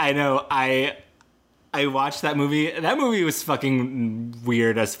getting hot. I know. I watched that movie. That movie was fucking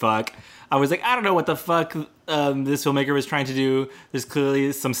weird as fuck. I was like, I don't know what the fuck this filmmaker was trying to do. There's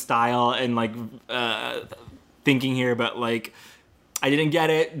clearly some style and like thinking here, but like I didn't get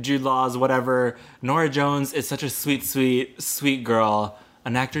it. Jude Law's whatever. Norah Jones is such a sweet girl.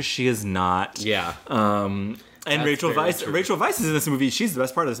 An actress she is not. Yeah. And Rachel Weisz. Rachel Weisz is in this movie. She's the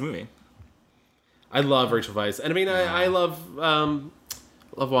best part of this movie. I love Rachel Weisz, and I mean I love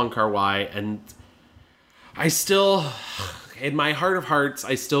Wong Kar-wai, and I still, in my heart of hearts,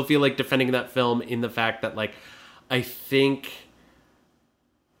 I still feel like defending that film in the fact that, like,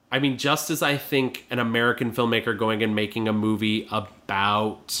 just as I think an American filmmaker going and making a movie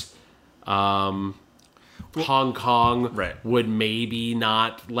about Hong Kong would maybe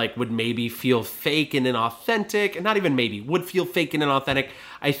feel fake and inauthentic, and not even maybe, would feel fake and inauthentic.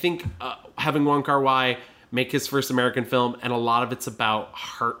 I think having Wong Kar-wai make his first American film, and a lot of it's about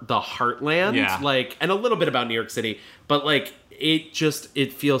the heartland, like, and a little bit about New York City, but like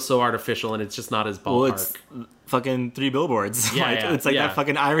it feels so artificial, and it's just not as ballpark. Well, it's fucking 3 Billboards. It's like that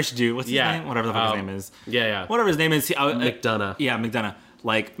fucking Irish dude. What's his name? Whatever the fuck his name is. Whatever his name is. McDonough. McDonough.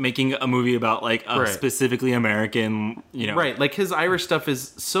 Like making a movie about like a specifically American, you know. Right. Like his Irish stuff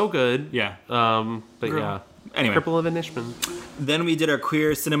is so good. Yeah. Anyway. Cripple of Inishman. Then we did our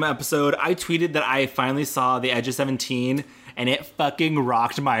queer cinema episode. I tweeted that I finally saw The Edge of 17, and it fucking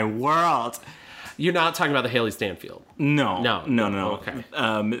rocked my world. You're not talking about the Haley Stanfield? No. Okay.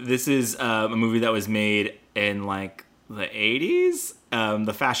 This is a movie that was made in like the 80s.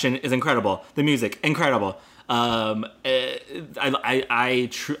 The fashion is incredible. The music, incredible. I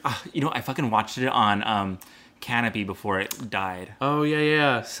fucking watched it on Canopy before it died. Oh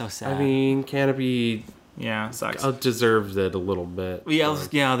yeah. So sad. I mean, Canopy. Yeah, sucks. Deserved it a little bit.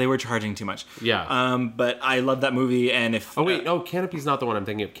 Yeah, they were charging too much. Yeah. But I love that movie, and if Canopy's not the one I'm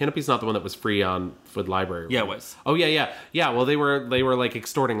thinking of. Canopy's not the one that was free on for the library. Right? Yeah, it was. Oh yeah. Well, they were like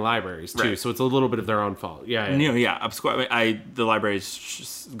extorting libraries too, so it's a little bit of their own fault. Yeah. The library is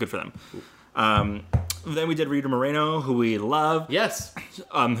just good for them. Then we did Rita Moreno, who we love. Yes.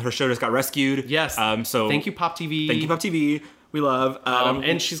 Her show just got rescued. Yes. So thank you, Pop TV. Thank you, Pop TV. We love.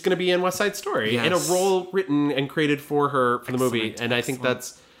 And she's going to be in West Side Story in a role written and created for her for the movie. And I think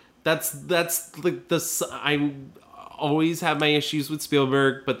that's like always have my issues with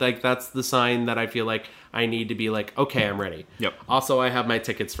Spielberg, but like that's the sign that I feel like I need to be like, okay, I'm ready. Yep. Also, I have my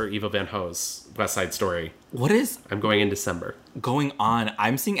tickets for Eva Van Ho's West Side Story. What is I'm going in December. going on?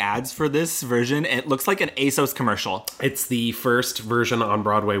 I'm seeing ads for this version. It looks like an ASOS commercial. It's the first version on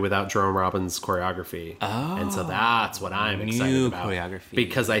Broadway without Jerome Robbins choreography. Oh. And so that's what I'm excited New about. choreography.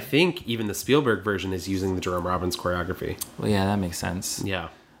 Because I think even the Spielberg version is using the Jerome Robbins choreography. Well, yeah, that makes sense. Yeah.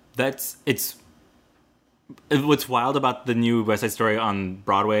 What's wild about the new West Side Story on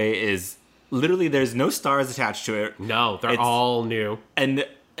Broadway is literally there's no stars attached to it. No, they're all new. And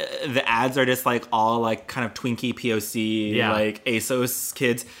the ads are just like all like kind of Twinkie POC, like ASOS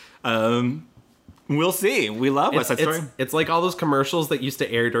kids. We'll see. We love West Side Story. It's like all those commercials that used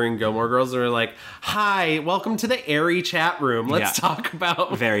to air during Gilmore Girls that are like, hi, welcome to the airy chat room. Let's talk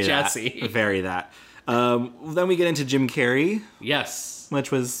about Jesse. Very that. Then we get into Jim Carrey. Yes. Which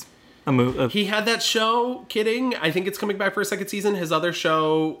was a movie. He had that show, kidding. I think it's coming back for a second season. His other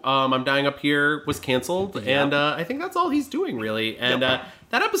show, I'm Dying Up Here, was canceled. Yep. And I think that's all he's doing, really. And that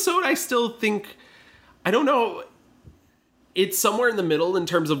episode, I still think, I don't know, it's somewhere in the middle in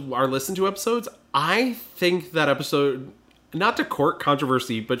terms of our listen to episodes. I think that episode, not to court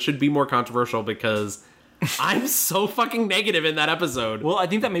controversy, but should be more controversial because I'm so fucking negative in that episode. Well, I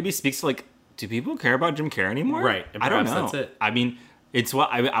think that maybe speaks to like, do people care about Jim Carrey anymore? Right. And I don't know. that's it. I mean, it's what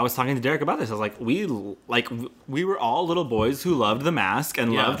I was talking to Derek about this. I was like, we were all little boys who loved The Mask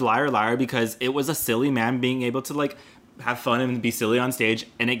and loved Liar Liar because it was a silly man being able to like have fun and be silly on stage,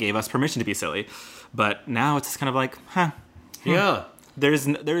 and it gave us permission to be silly. But now it's just kind of like, yeah. There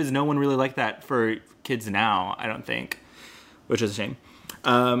is no one really like that for kids now, I don't think, which is a shame.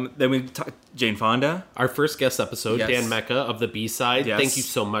 Then we talked Jane Fonda. Our first guest episode, Dan Mecca of the B-Side. Yes. Thank you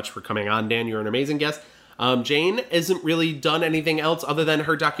so much for coming on, Dan. You're an amazing guest. Jane hasn't really done anything else other than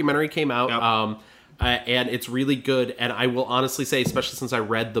her documentary came out. Yep. And it's really good. And I will honestly say, especially since I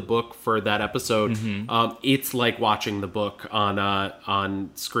read the book for that episode, it's like watching the book on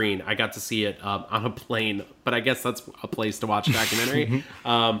screen. I got to see it on a plane, but I guess that's a place to watch a documentary.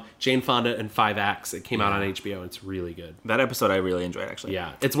 Jane Fonda in 5 acts. It came out on HBO. It's really good. That episode I really enjoyed, actually.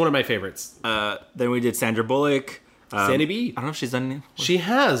 Yeah, it's one of my favorites. Then we did Sandra Bullock. Sandy B. I don't know if she's done any. She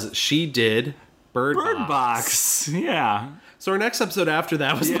has. She did Bird Box. Yeah. So our next episode after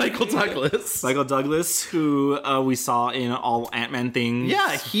that was Michael Douglas. Michael Douglas, who we saw in all Ant-Man things.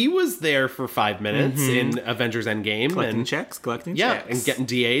 Yeah, he was there for 5 minutes in Avengers Endgame. Collecting checks. Yeah, and getting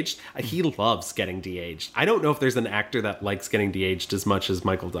de-aged. He loves getting de-aged. I don't know if there's an actor that likes getting de-aged as much as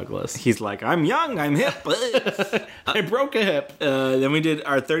Michael Douglas. He's like, I'm young, I'm hip. I broke a hip. Then we did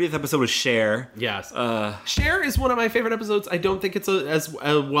our 30th episode with Cher. Yes. Cher is one of my favorite episodes. I don't think it's as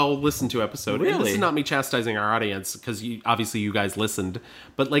well listened to episode. Really? And this is not me chastising our audience, because obviously you guys listened,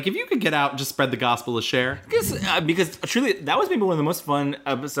 but like if you could get out and just spread the gospel of Cher. Because truly, that was maybe one of the most fun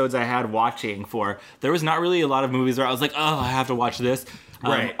episodes I had watching for. There was not really a lot of movies where I was like, oh, I have to watch this.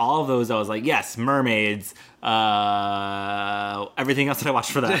 Right. All of those, I was like, yes, Mermaids, everything else that I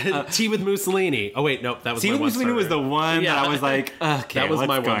watched for that. Tea with Mussolini. Oh wait, no, that was Tea my with Mussolini was the one Yeah. that I was like, okay, that was what's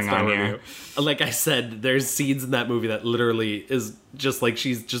my going one-star on here? review. Like I said, there's scenes in that movie that literally is just like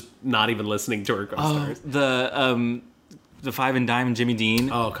she's just not even listening to her co-stars. The Five and Dime and Jimmy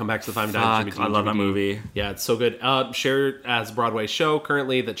Dean. Oh, come back to the Five and Dime and Jimmy Dean. I love that movie. Yeah, it's so good. Cher has a Broadway show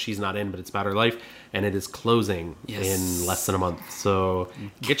currently that she's not in, but it's about her life, and it is closing in less than a month. So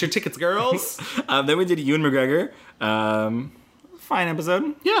get your tickets, girls. Then we did Ewan McGregor. Fine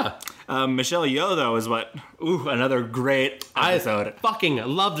episode. Yeah. Michelle Yeoh, though, is another great episode. I fucking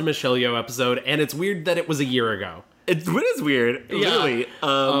loved Michelle Yeoh episode, and it's weird that it was a year ago. It is weird, really.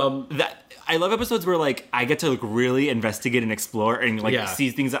 I love episodes where like I get to like really investigate and explore and like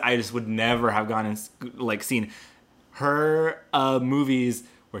see things that I just would never have gone and like seen. Her movies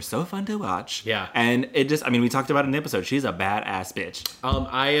were so fun to watch. Yeah, and it just, I mean, we talked about it in the episode. She's a badass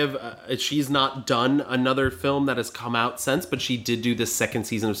bitch. She's not done another film that has come out since, but she did do this second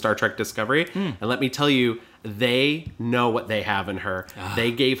season of Star Trek Discovery, and let me tell you, they know what they have in her.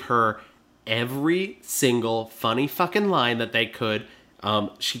 They gave her every single funny fucking line that they could.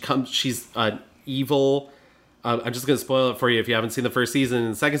 She's an evil. I'm just gonna spoil it for you if you haven't seen the first season. In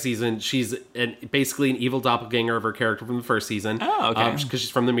the second season, she's basically an evil doppelganger of her character from the first season. Oh, okay. Because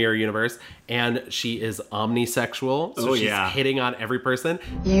she's from the Mirror Universe, and she is omnisexual. So she's hitting on every person.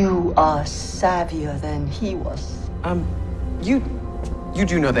 You are savvier than he was. You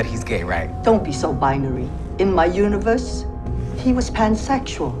do know that he's gay, right? Don't be so binary. In my universe, he was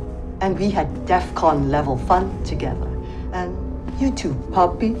pansexual, and we had DEF CON level fun together. And you too,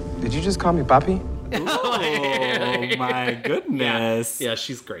 puppy. Did you just call me puppy? Oh my goodness. Yeah,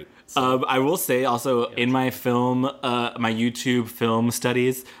 she's great. I will say also in my film, my YouTube film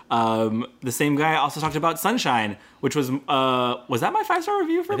studies, the same guy also talked about Sunshine, which was that my 5-star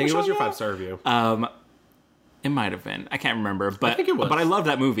review for I think Michelle it was your Yeoh? 5-star review. It might have been. I can't remember, but I think it was. But I love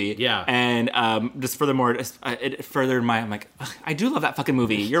that movie. Yeah. And just furthermore, it furthered my. I'm like, I do love that fucking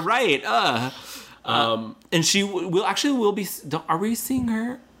movie. You're right. And she will be. Are we seeing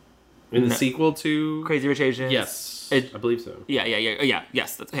her in the sequel to Crazy Rich Asians? Yes, I believe so. Yeah.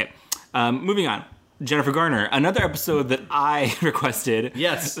 Yes, that's okay. Moving on. Jennifer Garner, another episode that I requested.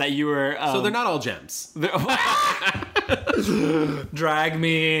 Yes. That you were. So they're not all gems. Drag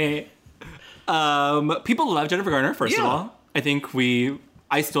me. People love Jennifer Garner, first of all. I think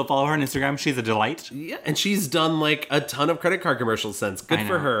I still follow her on Instagram. She's a delight. Yeah, and she's done like a ton of credit card commercials since. Good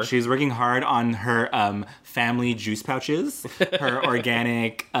for her. She's working hard on her family juice pouches, her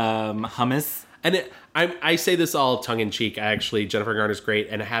organic hummus. And I say this all tongue in cheek. Jennifer Garner's great.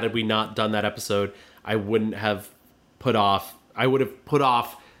 And had we not done that episode, I would have put off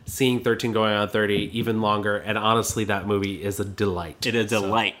seeing 13 Going on 30 even longer. And honestly, that movie is a delight. It is a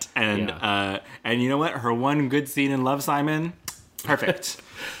delight. And you know what? Her one good scene in Love, Simon, perfect.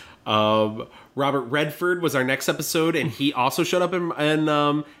 Robert Redford was our next episode, and he also showed up in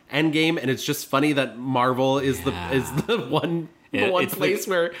Endgame. And it's just funny that Marvel is the one place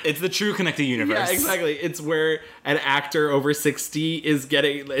where it's the true connected universe. Yeah, exactly. It's where an actor over 60 is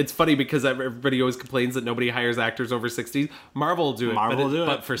getting. It's funny because everybody always complains that nobody hires actors over 60. Marvel will do it,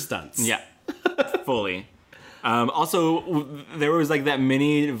 but for stunts. Yeah, fully. Also, there was like that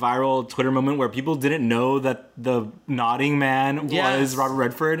mini viral Twitter moment where people didn't know that the nodding man was Robert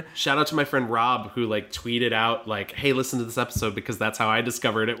Redford. Shout out to my friend Rob who like tweeted out like, "Hey, listen to this episode," because that's how I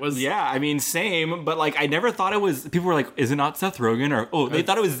discovered it was. Yeah, I mean, same, but like I never thought it was. People were like, "Is it not Seth Rogen?" Or they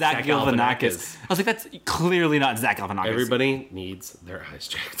thought it was Zach Galifianakis. I was like, "That's clearly not Zach Galifianakis." Everybody needs their eyes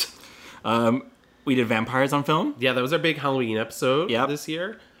checked. We did vampires on film. Yeah, that was our big Halloween episode this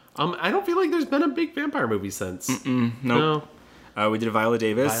year. I don't feel like there's been a big vampire movie since. Nope. No. We did Viola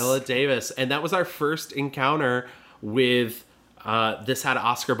Davis. And that was our first encounter with this had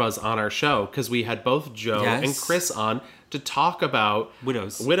Oscar buzz on our show because we had both Joe and Chris on to talk about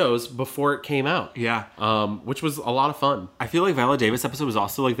Widows before it came out. Yeah. Which was a lot of fun. I feel like Viola Davis episode was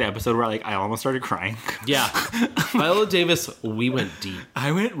also like the episode where like I almost started crying. Yeah. Viola Davis, we went deep.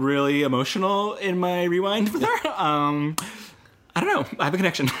 I went really emotional in my rewind with her. I don't know. I have a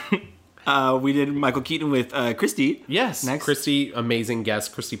connection. We did Michael Keaton with Christy. Yes. Next. Christy, amazing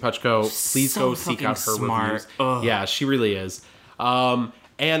guest. Christy Puchko. Please go seek out her reviews. Ugh. Yeah, she really is.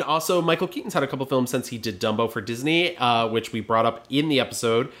 And also, Michael Keaton's had a couple films since he did Dumbo for Disney, which we brought up in the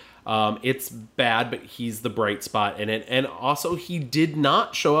episode. It's bad, but he's the bright spot in it. And also, he did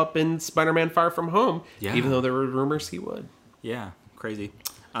not show up in Spider-Man Far From Home, even though there were rumors he would. Yeah, crazy.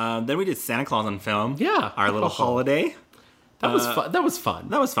 Then we did Santa Claus on film. Yeah. Our little holiday. That was fun.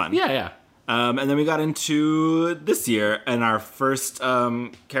 That was fun. Yeah. And then we got into this year, and our first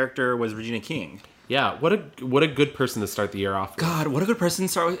character was Regina King. Yeah, what a good person to start the year off with. God, what a good person to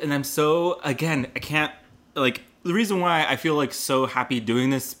start with. And I'm so, again, I can't, like, the reason why I feel, like, so happy doing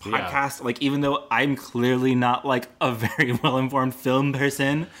this podcast, like, even though I'm clearly not, like, a very well-informed film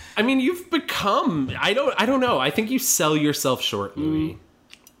person. I mean, you've become, I don't know. I think you sell yourself short, Louis.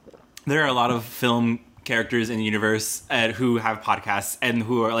 There are a lot of film characters in the universe who have podcasts and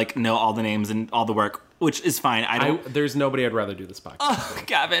who are like know all the names and all the work, which is fine. There's nobody I'd rather do this podcast. Oh,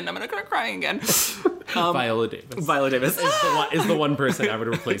 Gavin, I'm gonna start crying again. Viola Davis. Viola Davis is the one person I would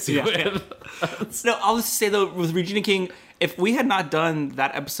replace you with. No, I'll just say though, with Regina King, if we had not done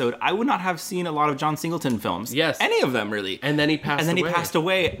that episode, I would not have seen a lot of John Singleton films. Yes, any of them really. And then he passed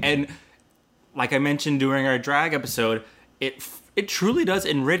away. And like I mentioned during our drag episode, it truly does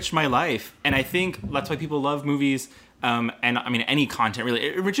enrich my life. And I think that's why people love movies. And I mean, any content really.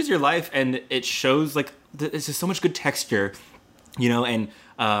 It enriches your life and it shows like, it's just so much good texture, you know? And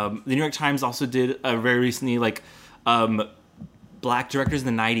the New York Times also did very recently, like, black directors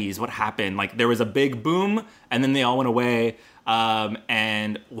in the 90s. What happened? Like, there was a big boom and then they all went away.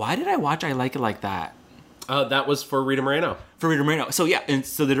 And why did I watch I Like It Like That? That was for Rita Moreno. So yeah, and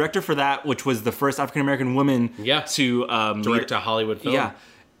so the director for that, which was the first African American woman to direct a Hollywood film.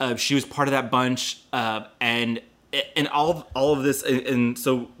 Yeah, she was part of that bunch, and all of this, and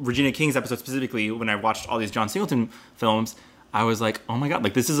so Regina King's episode specifically, when I watched all these John Singleton films, I was like, oh my God,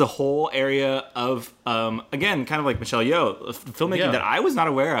 like this is a whole area of, again, kind of like Michelle Yeoh, filmmaking that I was not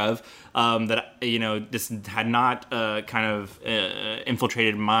aware of, that, you know, this had not kind of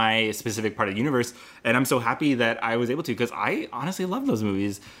infiltrated my specific part of the universe. And I'm so happy that I was able to, because I honestly love those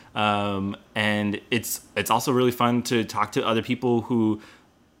movies. And it's also really fun to talk to other people who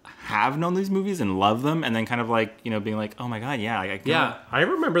have known these movies and love them, and then kind of like, you know, being like, oh my God, yeah.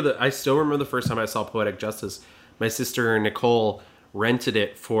 I still remember the first time I saw Poetic Justice. My sister Nicole rented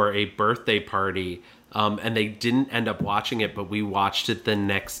it for a birthday party, and they didn't end up watching it, but we watched it the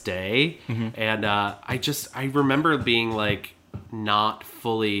next day. And I remember being like, not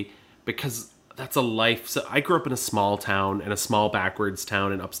fully, because that's a life. So I grew up in a small town, in a small backwards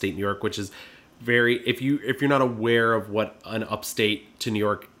town in upstate New York, which is very, if you're not aware of what an upstate to New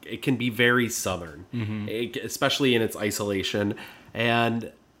York, it can be very southern, especially in its isolation.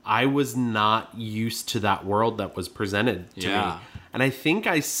 And I was not used to that world that was presented to me. And I think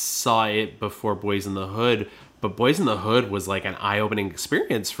I saw it before Boys in the Hood, but Boys in the Hood was like an eye-opening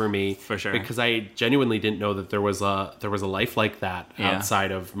experience for me. For sure. Because I genuinely didn't know that there was a life like that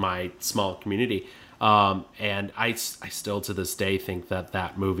outside of my small community. And I still to this day think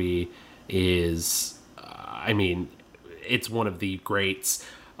that movie is, I mean, it's one of the greats.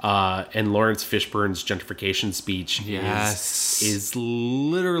 And Lawrence Fishburne's gentrification speech is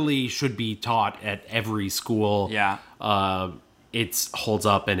literally should be taught at every school. It holds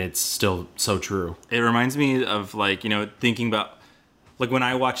up and it's still so true. It reminds me of, like, you know, thinking about, like, when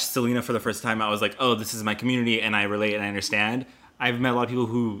I watched Selena for the first time, I was like, oh, this is my community and I relate and I understand. I've met a lot of people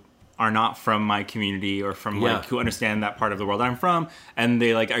who are not from my community or from like who understand that part of the world I'm from, and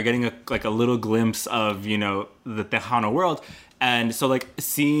they like are getting a little glimpse of, you know, the Tejano world. And so, like,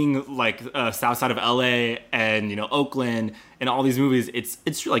 seeing, like, south side of LA and, you know, Oakland and all these movies, it's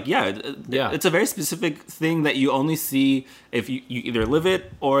like, it's a very specific thing that you only see if you either live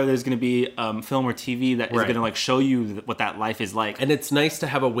it or there's going to be film or TV that is going to, like, show you what that life is like. And it's nice to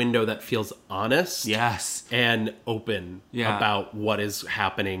have a window that feels honest. And open about what is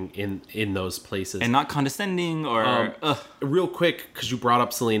happening in those places. And not condescending or... real quick, because you brought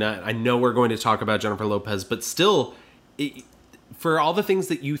up Selena, I know we're going to talk about Jennifer Lopez, but still... for all the things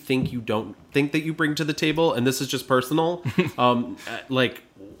that you think you don't think that you bring to the table, and this is just personal, like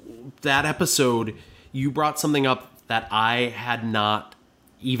that episode, you brought something up that I had not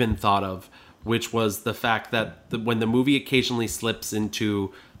even thought of, which was the fact that when the movie occasionally slips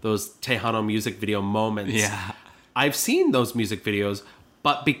into those Tejano music video moments, I've seen those music videos,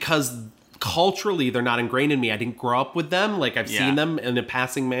 but because culturally they're not ingrained in me, I didn't grow up with them, like I've seen them in a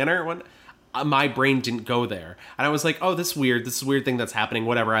passing manner, my brain didn't go there. And I was like, oh, this is a weird thing that's happening,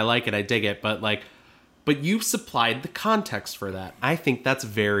 whatever, I like it, I dig it, but you supplied the context for that. I think that's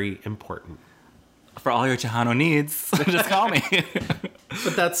very important. For all your Tejano needs, just call me.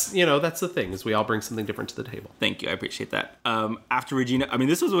 But that's the thing, is we all bring something different to the table. Thank you, I appreciate that. After Regina, I mean,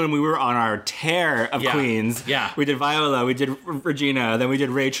 this was when we were on our tear of queens. We did Viola, we did Regina, then we did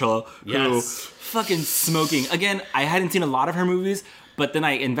Rachel, who fucking smoking. Again, I hadn't seen a lot of her movies, but then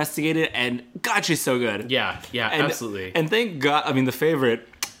I investigated, and God, she's so good. Absolutely. And thank God, I mean, The Favorite.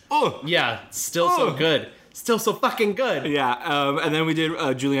 So good. Still so fucking good. And then we did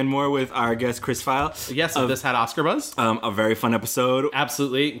Julianne Moore with our guest Chris File. Yes, this had Oscar buzz. A very fun episode.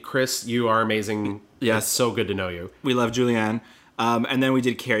 Absolutely. Chris, you are amazing. It's so good to know you. We love Julianne. And then we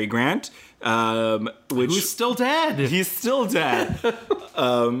did Cary Grant, who's still dead. He's still dead.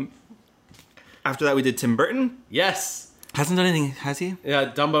 After that, we did Tim Burton. Yes. Hasn't done anything, has he? Yeah,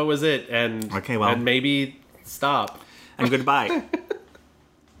 Dumbo was it, and and maybe stop and goodbye.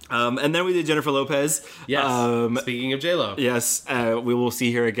 And then we did Jennifer Lopez. Yes. Speaking of J-Lo. Yes, we will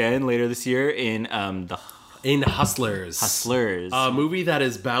see her again later this year in Hustlers. Hustlers, a movie that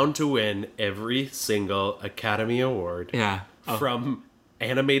is bound to win every single Academy Award. From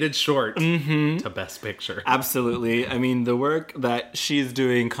animated short to Best Picture. Absolutely. I mean, the work that she's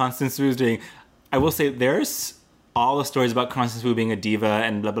doing, Constance Wu's doing. I will say, there's all the stories about Constance Wu being a diva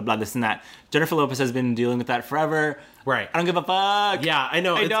and blah, blah, blah, this and that. Jennifer Lopez has been dealing with that forever. Right. I don't give a fuck. Yeah, I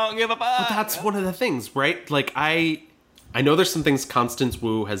know. I don't give a fuck. But that's one of the things, right? Like, I know there's some things Constance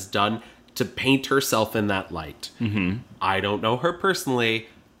Wu has done to paint herself in that light. I don't know her personally,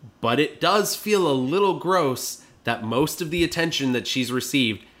 but it does feel a little gross that most of the attention that she's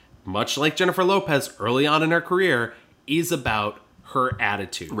received, much like Jennifer Lopez early on in her career, is about her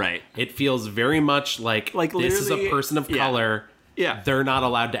attitude. Right. It feels very much like this is a person of color. They're not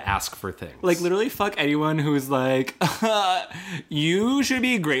allowed to ask for things. Like, literally, fuck anyone who's like, you should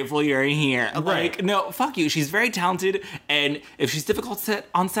be grateful you're here. Right. Like, no, fuck you. She's very talented, and if she's difficult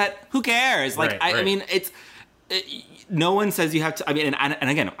on set, who cares? Like, I mean, no one says you have to. I mean, and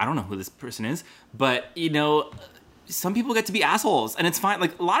again, I don't know who this person is, but some people get to be assholes, and it's fine.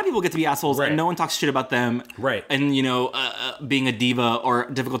 Like, a lot of people get to be assholes, and no one talks shit about them. Right. And being a diva or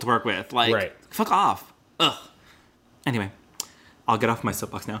difficult to work with. Like, fuck off. Ugh. Anyway, I'll get off my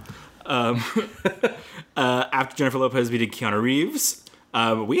soapbox now. After Jennifer Lopez, we did Keanu Reeves.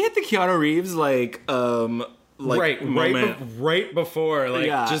 We hit the Keanu Reeves right before,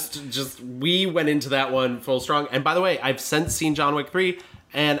 just we went into that one full strong. And by the way, I've since seen John Wick 3,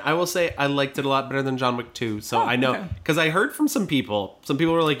 and I will say I liked it a lot better than John Wick 2. So I know, because I heard from some people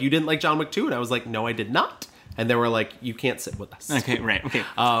were like, you didn't like John Wick 2, and I was like, no, I did not. And they were like, you can't sit with us. Okay, right, okay.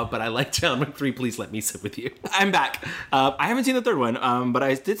 But I like John Wick 3, please let me sit with you. I'm back. I haven't seen the third one, but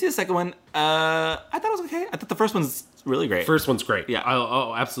I did see the second one. I thought it was okay. I thought the first one's really great. First one's great. Yeah.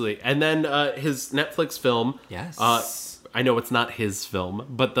 Oh, absolutely. And then his Netflix film. Yes. I know it's not his film,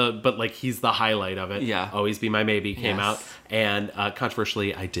 but like he's the highlight of it. Yeah. Always Be My Maybe came out, and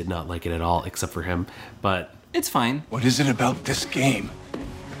controversially, I did not like it at all, except for him. But it's fine. What is it about this game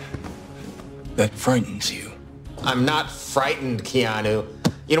that frightens you? I'm not frightened, Keanu.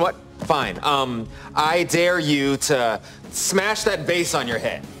 You know what? Fine. I dare you to smash that vase on your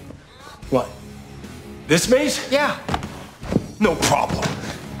head. What? This vase? Yeah. No problem.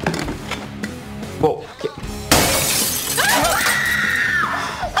 Whoa.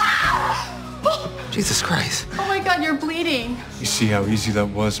 Jesus Christ. Oh my God, you're bleeding. You see how easy that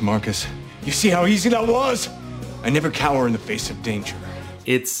was, Marcus? You see how easy that was? I never cower in the face of danger.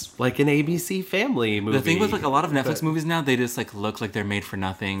 It's like an ABC Family movie. The thing with like a lot of Netflix movies now, they just like look like they're made for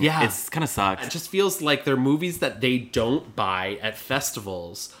nothing. Yeah. It's kind of sucks. It just feels like they're movies that they don't buy at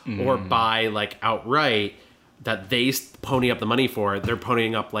festivals or buy like outright, that they pony up the money for. They're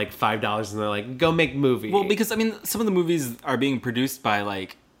ponying up like $5 and they're like, go make a movie. Well, because I mean, some of the movies are being produced by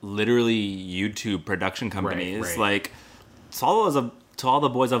like literally YouTube production companies. Right. Like To All the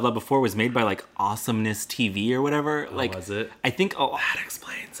Boys I've Loved Before was made by like Awesomeness TV or whatever. Like, was it? I think that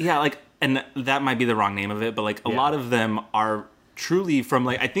explains. Yeah, like, and that might be the wrong name of it, but like a lot of them are truly from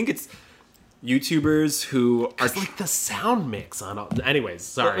like, I think it's YouTubers who are like the sound mix on all. Anyways,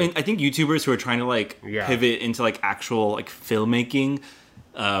 sorry. I mean, I think YouTubers who are trying to like pivot into like actual like filmmaking,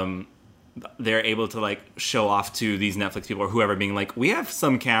 they're able to like show off to these Netflix people or whoever, being like, we have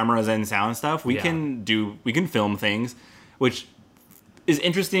some cameras and sound stuff. We can film things, which is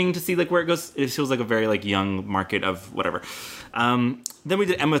interesting to see like where it goes. It feels like a very like young market of whatever. Then we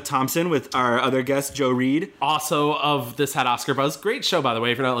did Emma Thompson with our other guest, Joe Reed. Also of This Had Oscar Buzz. Great show, by the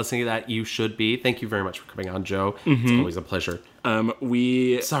way. If you're not listening to that, you should be. Thank you very much for coming on, Joe. It's always a pleasure.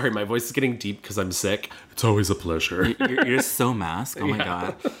 Sorry, my voice is getting deep because I'm sick. It's always a pleasure. You're so masked. Oh my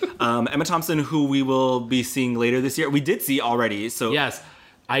God. Emma Thompson, who we will be seeing later this year. We did see already. So yes,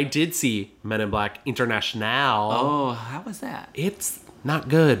 I did see Men in Black International. Oh, how was that? It's not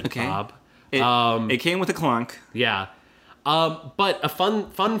good, okay. Bob. It came with a clunk. Yeah. But a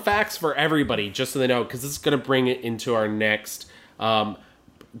fun facts for everybody, just so they know, because this is going to bring it into our next. The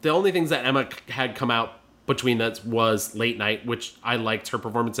only things that Emma had come out between that was Late Night, which I liked her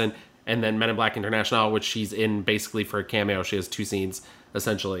performance in, and then Men in Black International, which she's in basically for a cameo. She has 2 scenes,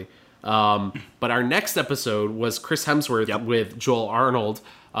 essentially. But our next episode was Chris Hemsworth with Joel Arnold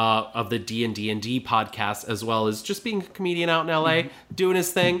of the D&D podcast, as well as just being a comedian out in LA, doing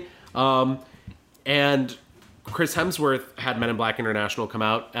his thing. And Chris Hemsworth had Men in Black International come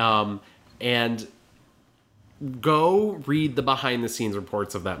out, and go read the behind-the-scenes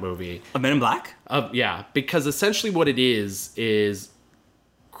reports of that movie. Of Men in Black? Yeah, because essentially what it is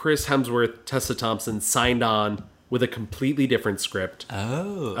Chris Hemsworth, Tessa Thompson signed on with a completely different script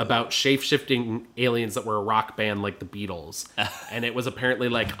about shape-shifting aliens that were a rock band like the Beatles. And it was apparently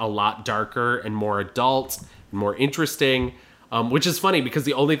like a lot darker and more adult and more interesting. Which is funny because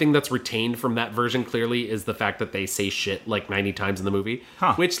the only thing that's retained from that version clearly is the fact that they say shit like 90 times in the movie.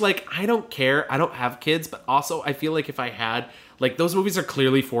 Which, like, I don't care. I don't have kids, but also I feel like if I had, like, those movies are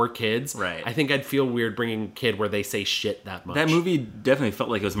clearly for kids. Right. I think I'd feel weird bringing a kid where they say shit that much. That movie definitely felt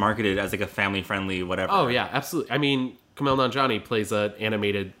like it was marketed as like a family-friendly whatever. Oh, yeah, absolutely. I mean, Kumail Nanjiani plays an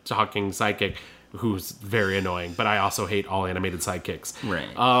animated talking sidekick who's very annoying, but I also hate all animated sidekicks.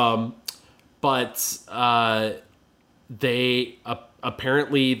 Right. They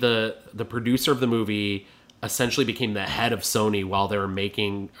apparently the producer of the movie essentially became the head of Sony while they were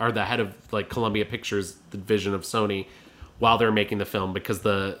making, or the head of like Columbia Pictures, the division of Sony, while they were making the film, because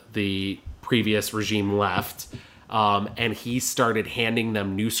the previous regime left, and he started handing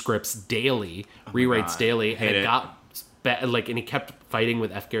them new scripts daily, rewrites daily, and he kept fighting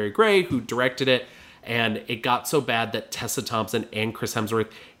with F. Gary Gray, who directed it, and it got so bad that Tessa Thompson and Chris Hemsworth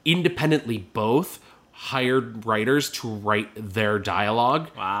independently both hired writers to write their dialogue.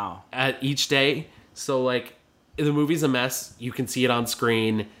 Wow. At each day. So like the movie's a mess. You can see it on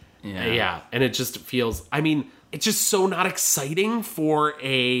screen. Yeah. And it just feels, I mean, it's just so not exciting for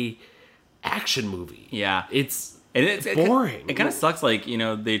a action movie. Yeah. It's boring. It kind of sucks. Like, you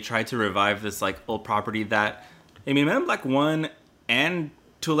know, they tried to revive this like old property that, I mean, Men in Black 1 and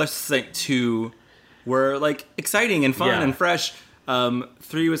to a lesser extent 2 were like exciting and fun and fresh.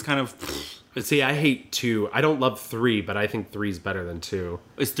 3 was kind of. See, I hate 2. I don't love 3, but I think 3 is better than 2.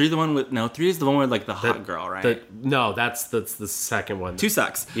 Is 3 the one with 3 is the one with like the hot girl, right? No, that's the second one. 2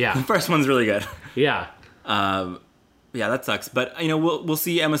 sucks. Yeah. The first one's really good. Yeah. Yeah, that sucks. But you know, we'll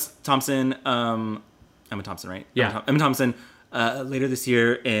see Emma Thompson, right? Yeah. Emma Thompson later this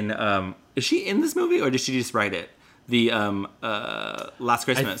year in is she in this movie or did she just write it? The Last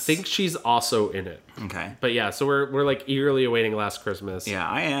Christmas. I think she's also in it. Okay. But yeah, so we're like eagerly awaiting Last Christmas. Yeah,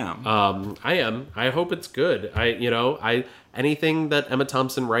 I am. I am. I hope it's good. Anything that Emma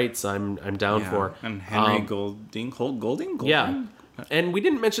Thompson writes, I'm down for. And Henry Golding? Yeah. And we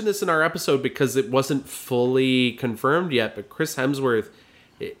didn't mention this in our episode because it wasn't fully confirmed yet, but Chris Hemsworth,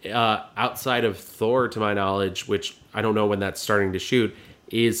 outside of Thor, to my knowledge, which I don't know when that's starting to shoot,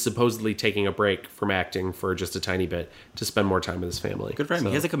 is supposedly taking a break from acting for just a tiny bit to spend more time with his family. Good for him.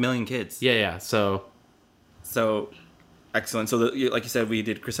 He has like 1 million kids. Yeah. So excellent. So like you said, we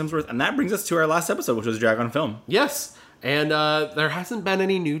did Chris Hemsworth, and that brings us to our last episode, which was Drag on Film. Yes. And there hasn't been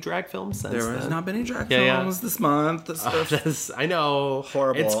any new drag films since There has not been any drag Yeah. films this month. I know.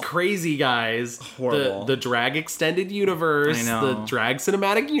 Horrible. It's crazy, guys. Horrible. The drag extended universe. I know. The drag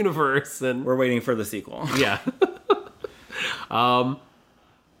cinematic universe. And we're waiting for the sequel. Yeah.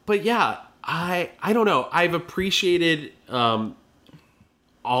 But yeah, I don't know. I've appreciated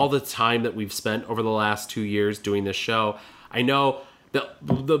all the time that we've spent over the last 2 years doing this show. I know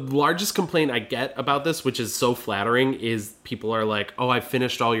the largest complaint I get about this, which is so flattering, is people are like, "Oh, I've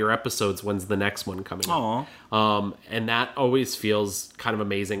finished all your episodes. When's the next one coming out?" And that always feels kind of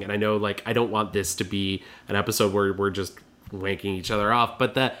amazing. And I know, like, I don't want this to be an episode where we're just wanking each other off,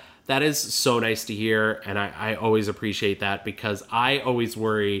 but that is so nice to hear, and I always appreciate that, because I always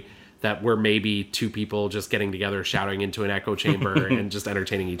worry that we're maybe two people just getting together, shouting into an echo chamber and just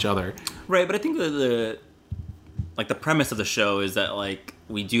entertaining each other. Right, but I think the premise of the show is that like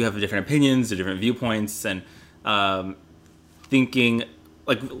we do have different opinions or different viewpoints, and thinking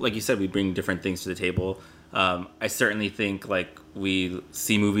like you said, we bring different things to the table. I certainly think like we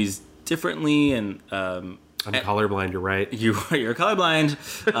see movies differently, and I'm colorblind. You're right. You're colorblind,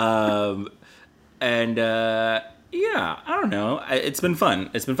 and yeah, I don't know. It's been fun.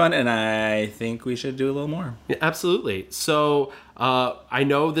 It's been fun, and I think we should do a little more. Yeah, absolutely. So I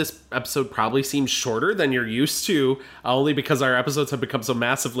know this episode probably seems shorter than you're used to, only because our episodes have become so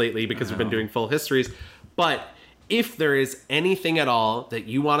massive lately because we've been doing full histories. But if there is anything at all that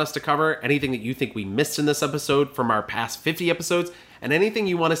you want us to cover, anything that you think we missed in this episode from our past 50 episodes, and anything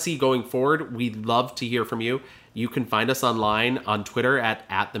you want to see going forward, we'd love to hear from you. You can find us online on Twitter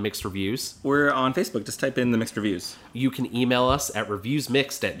at The Mixed Reviews. We're on Facebook. Just type in The Mixed Reviews. You can email us at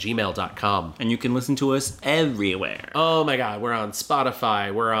reviewsmixed@gmail.com. And you can listen to us everywhere. Oh my God. We're on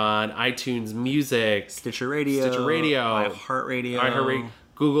Spotify. We're on iTunes Music. Stitcher Radio. iHeartRadio.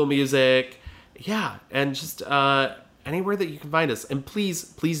 Google Music. Yeah. And just anywhere that you can find us. And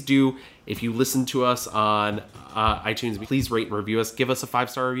please do, if you listen to us on iTunes, please rate and review us. Give us a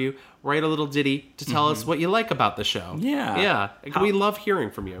 5-star review. Write a little ditty to tell us what you like about the show. Yeah. We love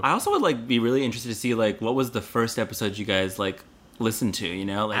hearing from you. I also would be really interested to see what was the first episode you guys listened to, you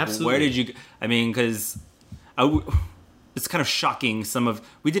know? Absolutely. Where did you, because it's kind of shocking.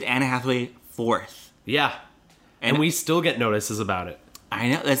 We did Anna Hathaway 4th. Yeah. And we still get notices about it. I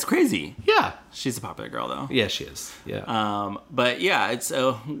know, that's crazy. Yeah. She's a popular girl though. Yeah, she is. Yeah. But yeah, it's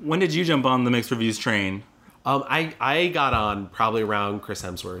when did you jump on the Mixed Reviews train? I got on probably around Chris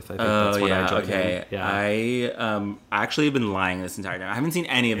Hemsworth. I think that's when I joined him. Yeah. I actually have been lying this entire time. I haven't seen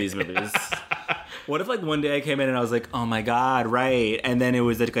any of these movies. What if one day I came in and I was like, oh my God, right. And then it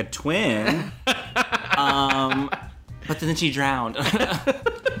was like a twin. But then she drowned.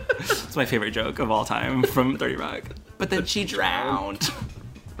 It's my favorite joke of all time from 30 Rock. But then she drowned.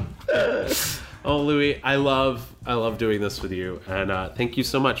 Oh, Louis, I love doing this with you. And thank you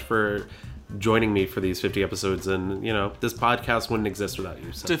so much for joining me for these 50 episodes. And, this podcast wouldn't exist without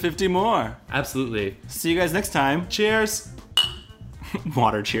you. So. To 50 more. Absolutely. See you guys next time. Cheers.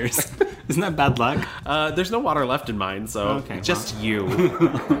 Water cheers. Isn't that bad luck? There's no water left in mine, so okay, just you.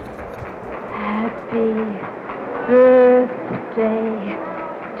 Happy birthday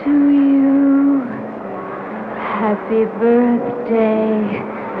to you. Happy birthday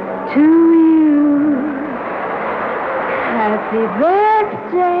to you.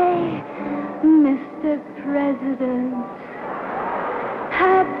 President.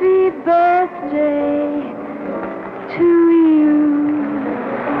 Happy birthday to you.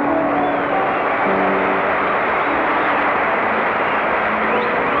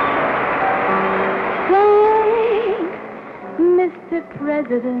 Mr.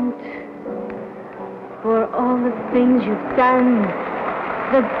 President, for all the things you've done,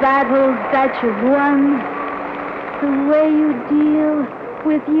 the battles that you've won, the way you deal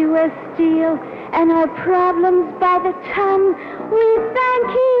with U.S. Steel and our problems by the ton, we thank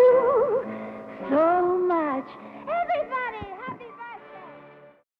you so